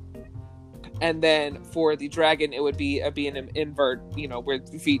 And then for the dragon, it would be a B&M invert, where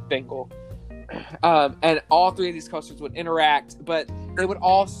the feet dangle. And all 3 of these coasters would interact, but they would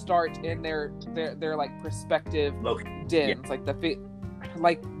all start in their like perspective dens. Yeah.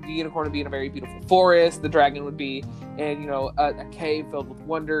 Like the unicorn would be in a very beautiful forest. The dragon would be in a cave filled with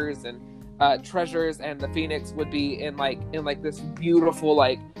wonders and treasures, and the phoenix would be in this beautiful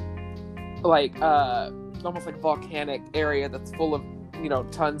like almost like volcanic area that's full of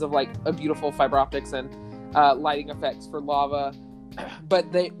tons of like a beautiful fiber optics and lighting effects for lava.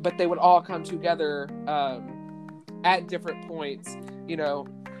 But they would all come together at different points,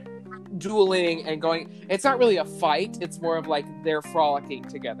 dueling and going. It's not really a fight, it's more of like they're frolicking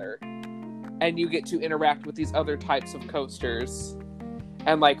together, and you get to interact with these other types of coasters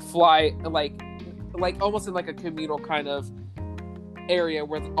and like fly like almost in like a communal kind of area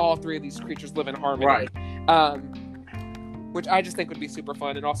where all 3 of these creatures live in harmony. Right. Which I just think would be super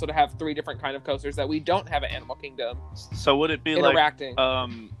fun, and also to have 3 different kind of coasters that we don't have at Animal Kingdom. So would it be interacting?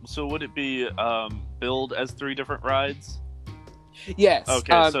 Billed as 3 different rides? Yes.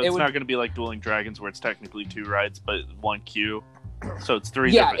 Okay, so it's not going to be like Dueling Dragons, where it's technically 2 rides, but 1 queue. So it's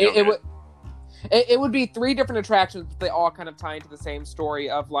 3 different. Yeah, it would be 3 different attractions, but they all kind of tie into the same story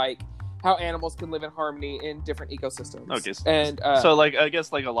of like how animals can live in harmony in different ecosystems. Okay, and so like I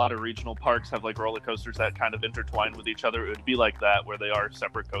guess like a lot of regional parks have like roller coasters that kind of intertwine with each other. It would be like that, where they are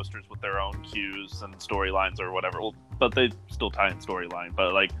separate coasters with their own queues and storylines or whatever. Well, but they still tie in storyline.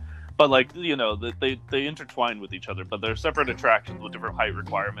 But they intertwine with each other. But they're separate attractions with different height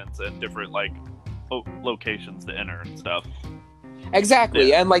requirements and different like locations to enter and stuff. Exactly,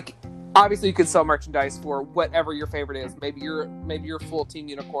 yeah. And like. Obviously, you could sell merchandise for whatever your favorite is. Maybe you're full team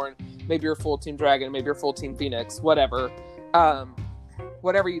unicorn, maybe you're full team dragon, maybe you're full team phoenix, whatever.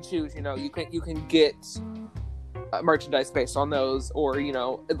 Whatever you choose, you can get merchandise based on those, or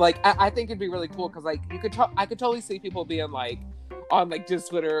I think it'd be really cool because like I could totally see people being like on like Diz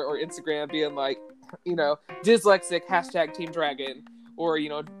Twitter or Instagram being like, dyslexic # Team Dragon, or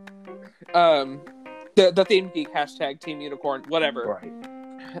the Theme Geek # Team Unicorn, whatever. Right.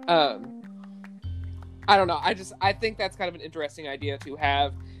 I don't know. I think that's kind of an interesting idea to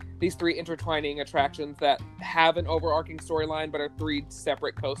have these 3 intertwining attractions that have an overarching storyline, but are 3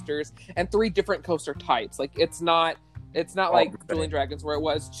 separate coasters and 3 different coaster types. Like it's not like Dueling Dragons where it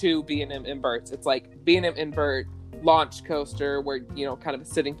was 2 B&M inverts. It's like B&M invert, launch coaster where kind of a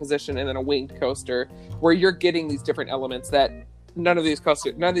sitting position, and then a winged coaster where you're getting these different elements that none of these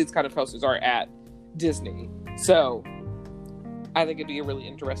kind of coasters are at Disney. So I think it'd be a really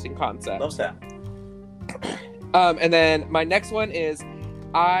interesting concept. Love that. And then my next one is,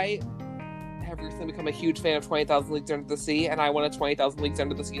 I have recently become a huge fan of 20,000 Leagues Under the Sea, and I want a 20,000 Leagues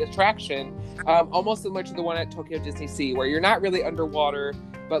Under the Sea attraction, almost similar to the one at Tokyo Disney Sea, where you're not really underwater,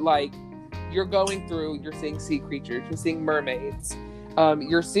 but like you're going through, you're seeing sea creatures, you're seeing mermaids,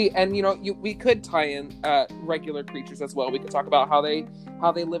 we could tie in regular creatures as well. We could talk about how they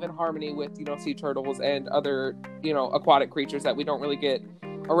live in harmony with sea turtles and other aquatic creatures that we don't really get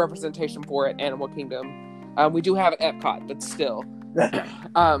a representation for at Animal Kingdom. We do have at Epcot, but still.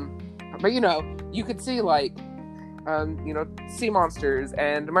 But you could see like sea monsters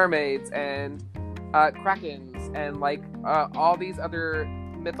and mermaids and krakens and like all these other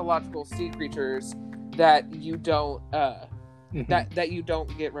mythological sea creatures that you don't that you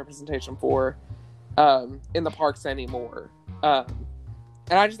don't get representation for in the parks anymore.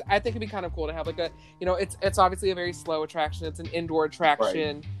 And I think it'd be kind of cool to have like it's obviously a very slow attraction. It's an indoor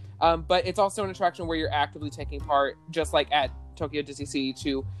attraction, right. But it's also an attraction where you're actively taking part, just like at Tokyo Disney Sea,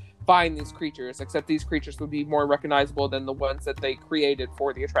 to find these creatures, except these creatures would be more recognizable than the ones that they created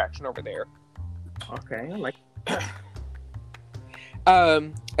for the attraction over there. Okay, I like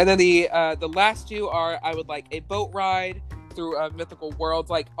and then the last 2 are, I would like a boat ride through mythical worlds,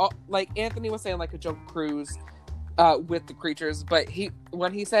 like Anthony was saying, like a Jungle Cruise with the creatures. But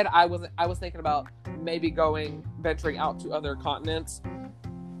when he said, I was thinking about maybe venturing out to other continents.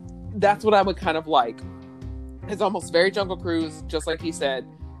 That's what I would kind of like. It's almost very Jungle Cruise, just like he said,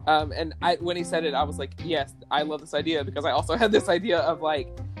 And when he said it, I was like, yes, I love this idea, because I also had this idea of like,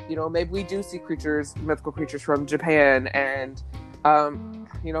 maybe we do see mythical creatures from Japan, and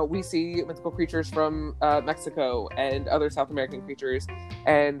we see mythical creatures from Mexico and other South American creatures,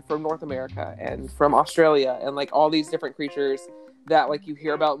 and from North America and from Australia, and like all these different creatures that like you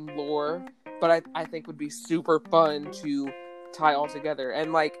hear about in lore, but I think would be super fun to tie all together.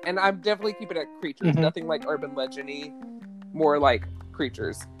 And I'm definitely keeping it creatures, nothing like urban legend-y, more like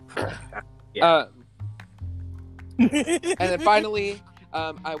creatures. Yeah. And then finally,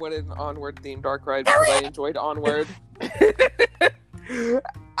 I went an Onward themed dark ride because I enjoyed Onward.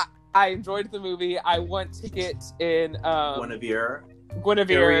 I enjoyed the movie. I want to get in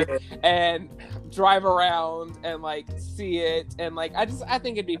Guinevere and drive around and like see it, and like I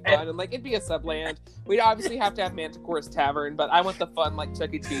think it'd be fun, and like it'd be a subland. We'd obviously have to have Manticore's Tavern, but I want the fun like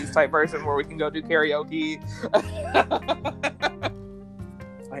Chuck E. Cheese type version where we can go do karaoke.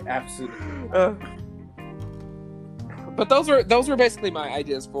 I absolutely. But those were basically my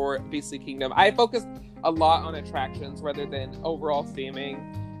ideas for Beastly Kingdom. I focused a lot on attractions rather than overall theming.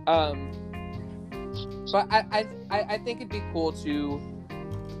 But I think it'd be cool to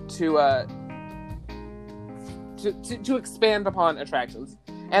expand upon attractions.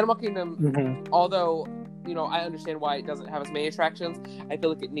 Animal Kingdom, although I understand why it doesn't have as many attractions, I feel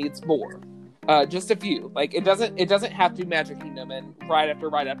like it needs more. Just a few. Like it doesn't have to be Magic Kingdom and ride after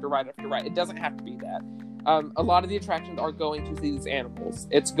ride after ride after ride. It doesn't have to be that. A lot of the attractions are going to see these animals.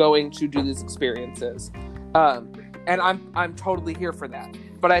 It's going to do these experiences. And I'm totally here for that.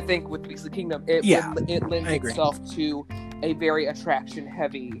 But I think with Beastly Kingdom, it lends itself to a very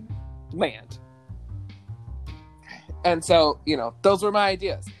attraction-heavy land. And so, those were my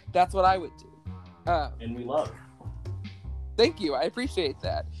ideas. That's what I would do. And we love. Thank you. I appreciate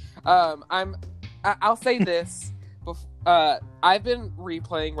that. I'll say this. I've been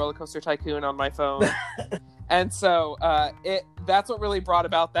replaying Roller Coaster Tycoon on my phone. And so that's what really brought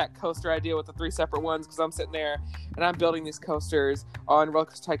about that coaster idea with the 3 separate ones, because I'm sitting there and I'm building these coasters on Roller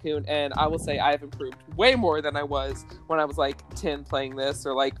Coaster Tycoon, and I will say I have improved way more than I was when I was like 10 playing this,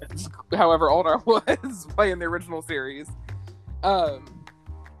 or like however old I was playing the original series.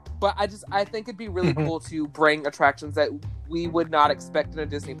 But I think it'd be really cool to bring attractions that we would not expect in a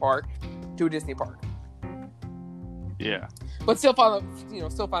Disney park to a Disney park. Yeah. But still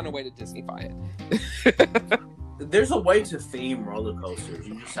find a way to Disney-fy it. There's a way to theme roller coasters.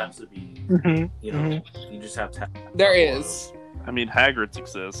 You just have to be, you just have to have... There is. I mean, Hagrid's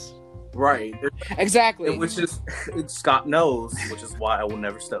exists. Right. Exactly. Which is, Scott knows, which is why I will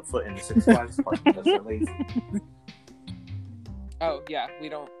never step foot in the Six Flags park because we're lazy. Oh, yeah,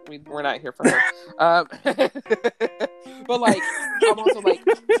 we're not here for her. But, like, I'm also like,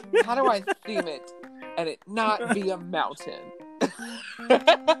 how do I theme it and it not be a mountain?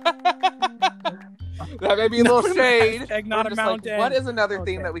 That may be a little shade. Not a mountain. Like, what is another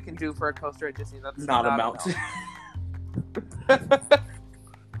theme that we can do for a coaster at Disney that's not a mountain?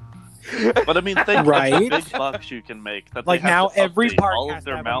 But I mean, think of the big bucks you can make. That like now, every park all has of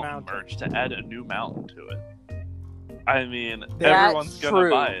their to have mountain a mountain merch to add a new mountain to it. I mean, That's everyone's gonna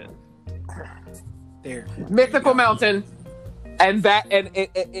buy it. There, Mythical Mountain, and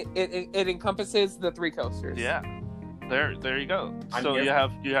it encompasses the 3 coasters. Yeah, there you go. So you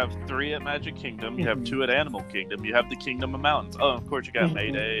have 3 at Magic Kingdom, you have 2 at Animal Kingdom, you have the Kingdom of Mountains. Oh, of course you got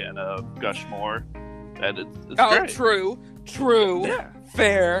Mayday and Gushmore, and it's great. True, yeah,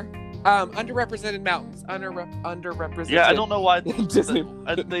 fair. Underrepresented mountains. Underrepresented. Yeah, I don't know why Disney.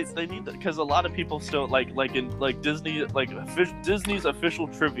 They need that, because a lot of people still like Disney, Disney's official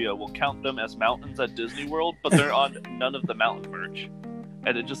trivia will count them as mountains at Disney World, but they're on none of the mountain merch,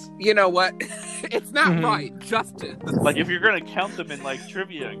 and it just, you know what, it's not right, Justin. Like, if you're gonna count them in like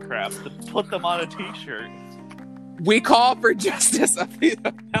trivia and crap, then put them on a T-shirt. We call for justice.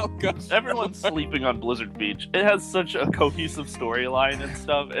 Everyone's sleeping on Blizzard Beach. It has such a cohesive storyline and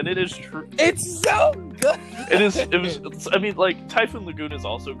stuff, and it is true. It's so good. I mean, like, Typhoon Lagoon is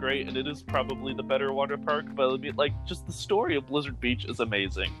also great, and it is probably the better water park. But I mean, like, just the story of Blizzard Beach is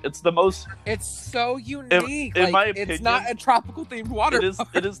amazing. It's the most. It's so unique. In my opinion, it's not a tropical themed water park.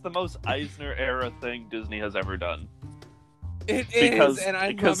 It is the most Eisner era thing Disney has ever done. It is, and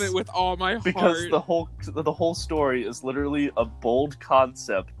I love it with all my heart. Because the whole story is literally a bold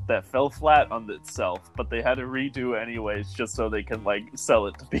concept that fell flat on itself, but they had to redo anyways just so they can like sell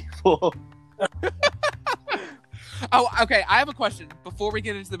it to people. Oh, okay. I have a question before we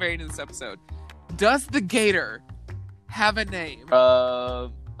get into the very end of this episode. Does the gator have a name? I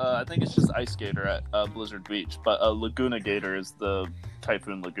think it's just Ice Gator at Blizzard Beach, but Laguna Gator is the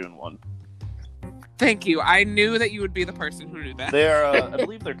Typhoon Lagoon one. Thank you. I knew that you would be the person who knew that. They're, I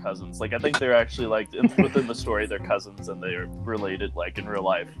believe they're cousins. Like, I think they're actually, like, within the story, they're cousins, and they're related, like, in real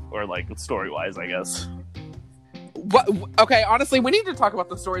life, or, like, story-wise, I guess. What? Okay, honestly, we need to talk about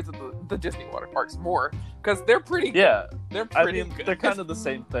the stories of the Disney water parks more, because they're pretty good. Yeah. They're I pretty mean, good. they're kind of the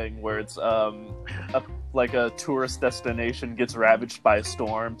same thing, where it's, like a tourist destination gets ravaged by a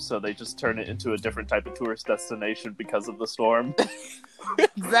storm, so they just turn it into a different type of tourist destination because of the storm.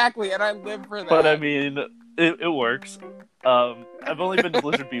 Exactly, and I live for that. But I mean, it works. I've only been to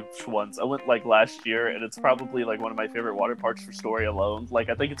Blizzard Beach once. I went like last year, and it's probably like one of my favorite water parks for story alone. Like,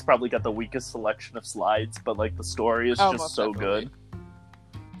 I think it's probably got the weakest selection of slides, but like the story is just most so definitely. good.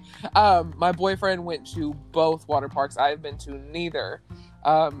 My boyfriend went to both water parks. I've been to neither.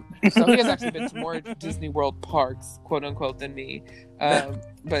 So he has actually been to more Disney World parks, quote unquote, than me.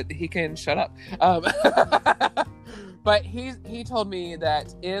 But he can shut up. But he told me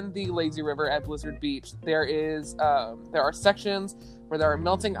that in the Lazy River at Blizzard Beach, there are sections where there are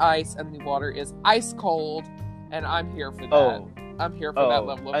melting ice and the water is ice cold, and I'm here for that. Oh. I'm here for that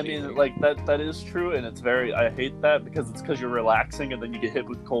level of I mean, feeling. like that is true, and I hate that because you're relaxing and then you get hit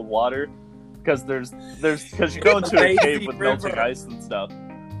with cold water because because you go into a Lazy cave with river. melting ice and stuff.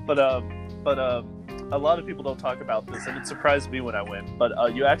 But a lot of people don't talk about this, and it surprised me when I went.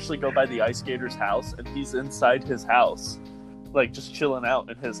 But you actually go by the ice skater's house, and he's inside his house, like just chilling out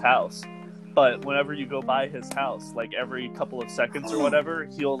in his house. But whenever you go by his house, like every couple of seconds or whatever,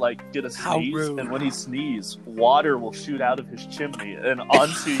 he'll like get a How sneeze, rude. and when he sneezes, water will shoot out of his chimney and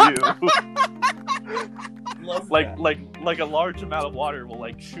onto you. Love like that. a large amount of water will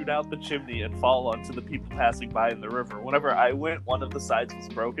like shoot out the chimney and fall onto the people passing by in the river. Whenever I went, one of the sides was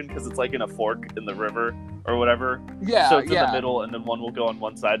broken because it's like in a fork in the river or whatever. yeah, So it's yeah. in the middle, and then one will go on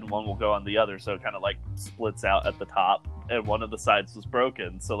one side and one will go on the other. So it kind of like splits out at the top, and one of the sides was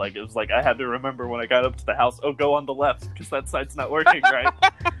broken. So like it was like I had to remember when I got up to the house, oh, go on the left because that side's not working right.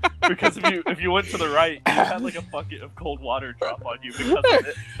 Because if you went to the right, you had like a bucket of cold water drop on you because of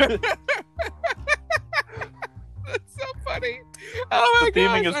it. That's so funny. Oh my The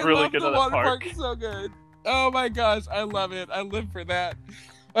theming gosh, is I really love good the at that water park. So good. Oh my gosh, I love it. I live for that.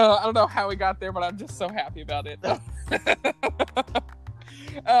 I don't know how we got there, but I'm just so happy about it.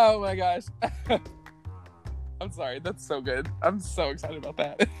 Oh my gosh. I'm sorry. That's so good. I'm so excited about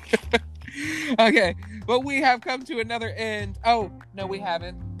that. Okay, but we have come to another end. Oh no, we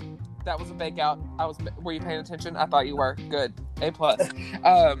haven't. That was a fake out. Were you paying attention? I thought you were. Good. A+.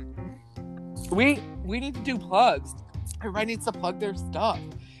 We need to do plugs. Everybody needs to plug their stuff.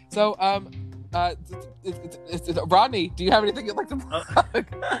 So, Rodney, do you have anything you'd like to plug?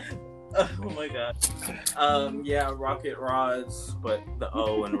 Oh my god. Yeah, Rocket Rods, but the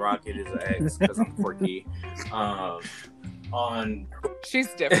O and Rocket is an X because I'm quirky.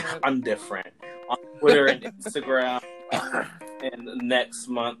 She's different. I'm different. On Twitter and Instagram. And next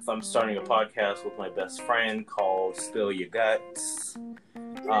month, I'm starting a podcast with my best friend called Spill Your Guts.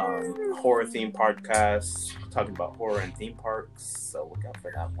 Horror theme podcast talking about horror and theme parks. So look out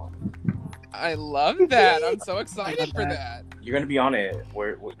for that one. I love that. I'm so excited for that. You're gonna be on it.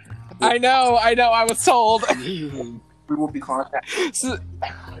 I know. I was told. We will be contacted.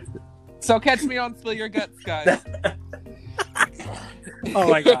 So catch me on Spill Your Guts, guys. Oh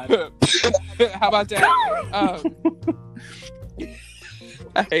my god. How about that?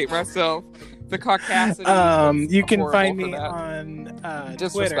 I hate myself. The caucasity. You can horrible find for me that. on Twitter.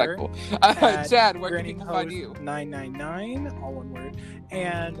 Disrespectful. at Chad, where can people find you? 999, all one word,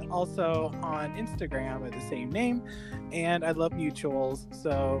 and also on Instagram at the same name. And I love mutuals,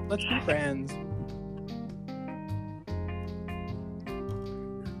 so let's be friends.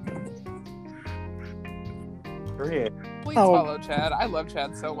 Great. Please Oh. follow Chad. I love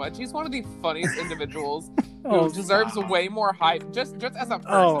Chad so much. He's one of the funniest individuals who Oh, deserves stop. way more hype. Just as a person.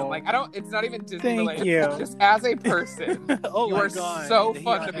 Oh. Like I don't. It's not even Disney Thank related. you. Just as a person. Oh You my are god, so he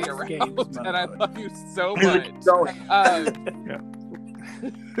fun to be has around, games and I mode. love you so much.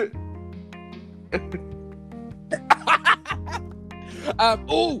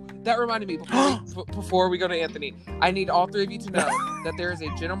 Oh, that reminded me. Before we go to Anthony, I need all three of you to know that there is a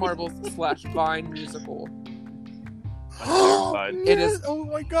Jenna Marbles / Vine musical. Fine. It is- Oh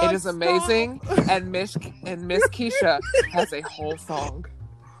my god, It is amazing, and Miss Keisha has a whole song.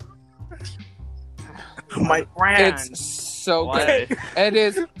 My friend. It's so Why? good. It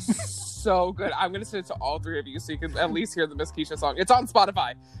is so good. I'm gonna send it to all three of you so you can at least hear the Miss Keisha song. It's on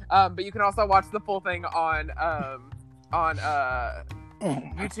Spotify, but you can also watch the full thing on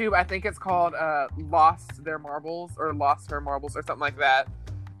YouTube. I think it's called Lost Their Marbles or Lost Her Marbles or something like that.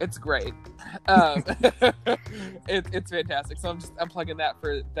 It's great. It's fantastic. So I'm plugging that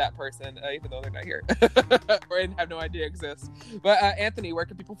for that person, even though they're not here or have no idea exists. But Anthony, where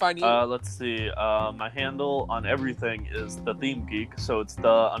can people find you? Let's see. My handle on everything is the Theme Geek, so it's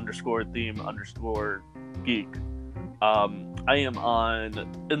the_theme_geek. I am on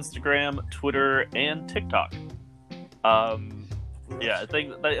Instagram, Twitter, and TikTok. Yeah, I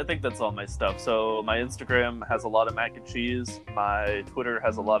think that's all my stuff. So my Instagram has a lot of mac and cheese, my Twitter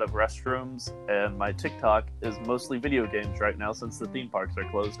has a lot of restrooms, and my TikTok is mostly video games right now since the theme parks are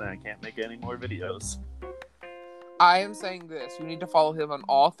closed and I can't make any more videos. I am saying this. You need to follow him on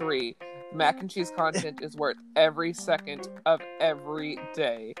all three. Mac and cheese content is worth every second of every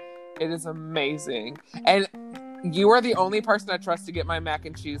day. It is amazing. And you are the only person I trust to get my mac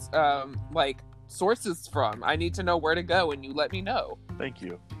and cheese, sources from. I need to know where to go, and you let me know. Thank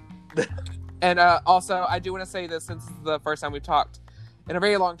you. And also, I do want to say this since this is the first time we've talked in a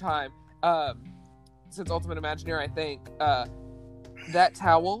very long time, since Ultimate Imagineer, I think, that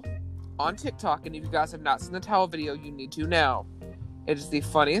towel on TikTok, and if you guys have not seen the towel video, you need to now. It is the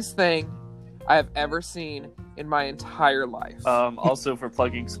funniest thing I have ever seen in my entire life. Also, for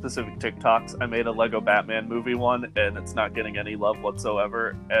plugging specific TikToks, I made a Lego Batman movie one, and it's not getting any love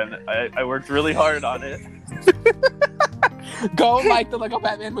whatsoever, and I worked really hard on it. Go like the Lego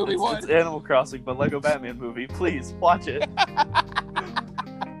Batman movie one. It's Animal Crossing, but Lego Batman movie. Please, watch it.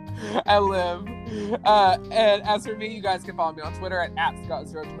 I live. And as for me, you guys can follow me on Twitter at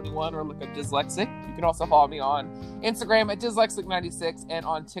Scott021 or look up Dyslexic. You can also follow me on Instagram at Dyslexic96 and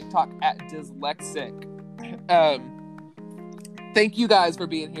on TikTok at Dyslexic. Thank you guys for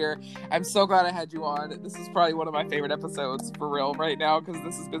being here. I'm so glad I had you on. This is probably one of my favorite episodes for real right now because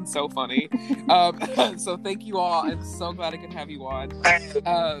this has been so funny. So thank you all. I'm so glad I could have you on.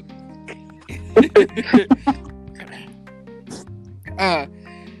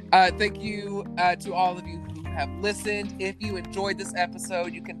 Thank you to all of you who have listened. If you enjoyed this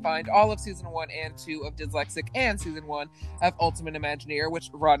episode, you can find all of Season 1 and 2 of Dyslexic and Season 1 of Ultimate Imagineer, which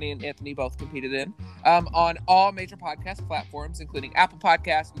Rodney and Anthony both competed in, on all major podcast platforms, including Apple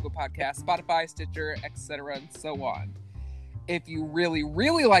Podcasts, Google Podcasts, Spotify, Stitcher, etc., and so on. If you really,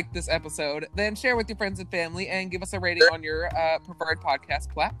 really like this episode, then share with your friends and family and give us a rating on your preferred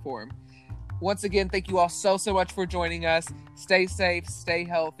podcast platform. Once again, thank you all so much for joining us. Stay safe, stay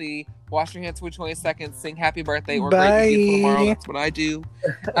healthy, wash your hands for 20 seconds, sing happy birthday or great beautiful tomorrow. That's what I do.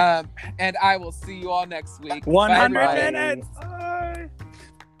 And I will see you all next week. 100 Bye, minutes.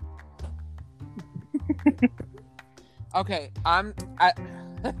 Okay, I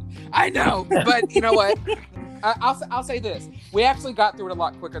know, but you know what? I'll say this. We actually got through it a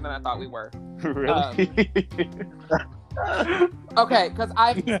lot quicker than I thought we were. Really? Okay, because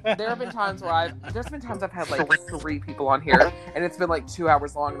there have been times where I've had like 3 people on here, and it's been like 2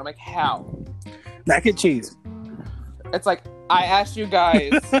 hours long, and I'm like, how? Mac and cheese. It's like I asked you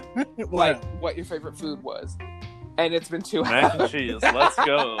guys What? what your favorite food was, and it's been 2 hours. Mac and cheese, let's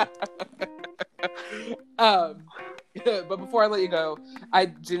go. But before I let you go, I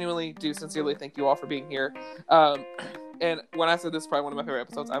genuinely do sincerely thank you all for being here. And when I said this is probably one of my favorite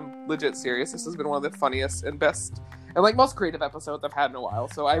episodes, I'm legit serious. This has been one of the funniest and best and most creative episodes I've had in a while.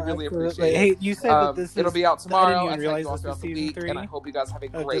 So I really appreciate it. Hey, you said that this it'll be out tomorrow. I didn't even realize all this was throughout the season week, 3. and I hope you guys have a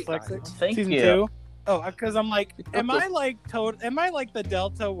great night. Thank season you. 2. Oh, because I'm like, am I like the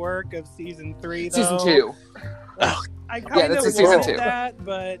Delta work of season 3? Though? Season 2. I kind of season wanted 2. that,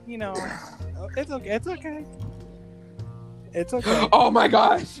 but it's okay. It's okay. It's okay. Oh my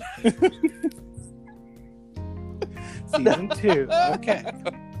gosh. Season 2. Okay.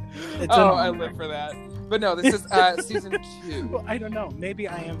 I live for that. But no, this is season 2. Well, I don't know. Maybe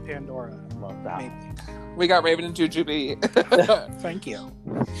I am Pandora. Love that. Maybe. We got Raven and Jujubee. Thank you.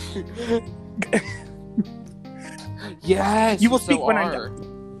 Yes. You will speak so when I'm are.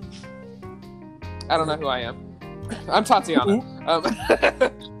 I don't know who I am. I'm Tatiana. Okay.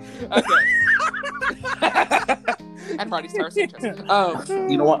 And Roddy Star Sanchez.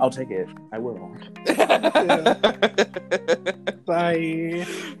 You know what? I'll take it. I will. Bye.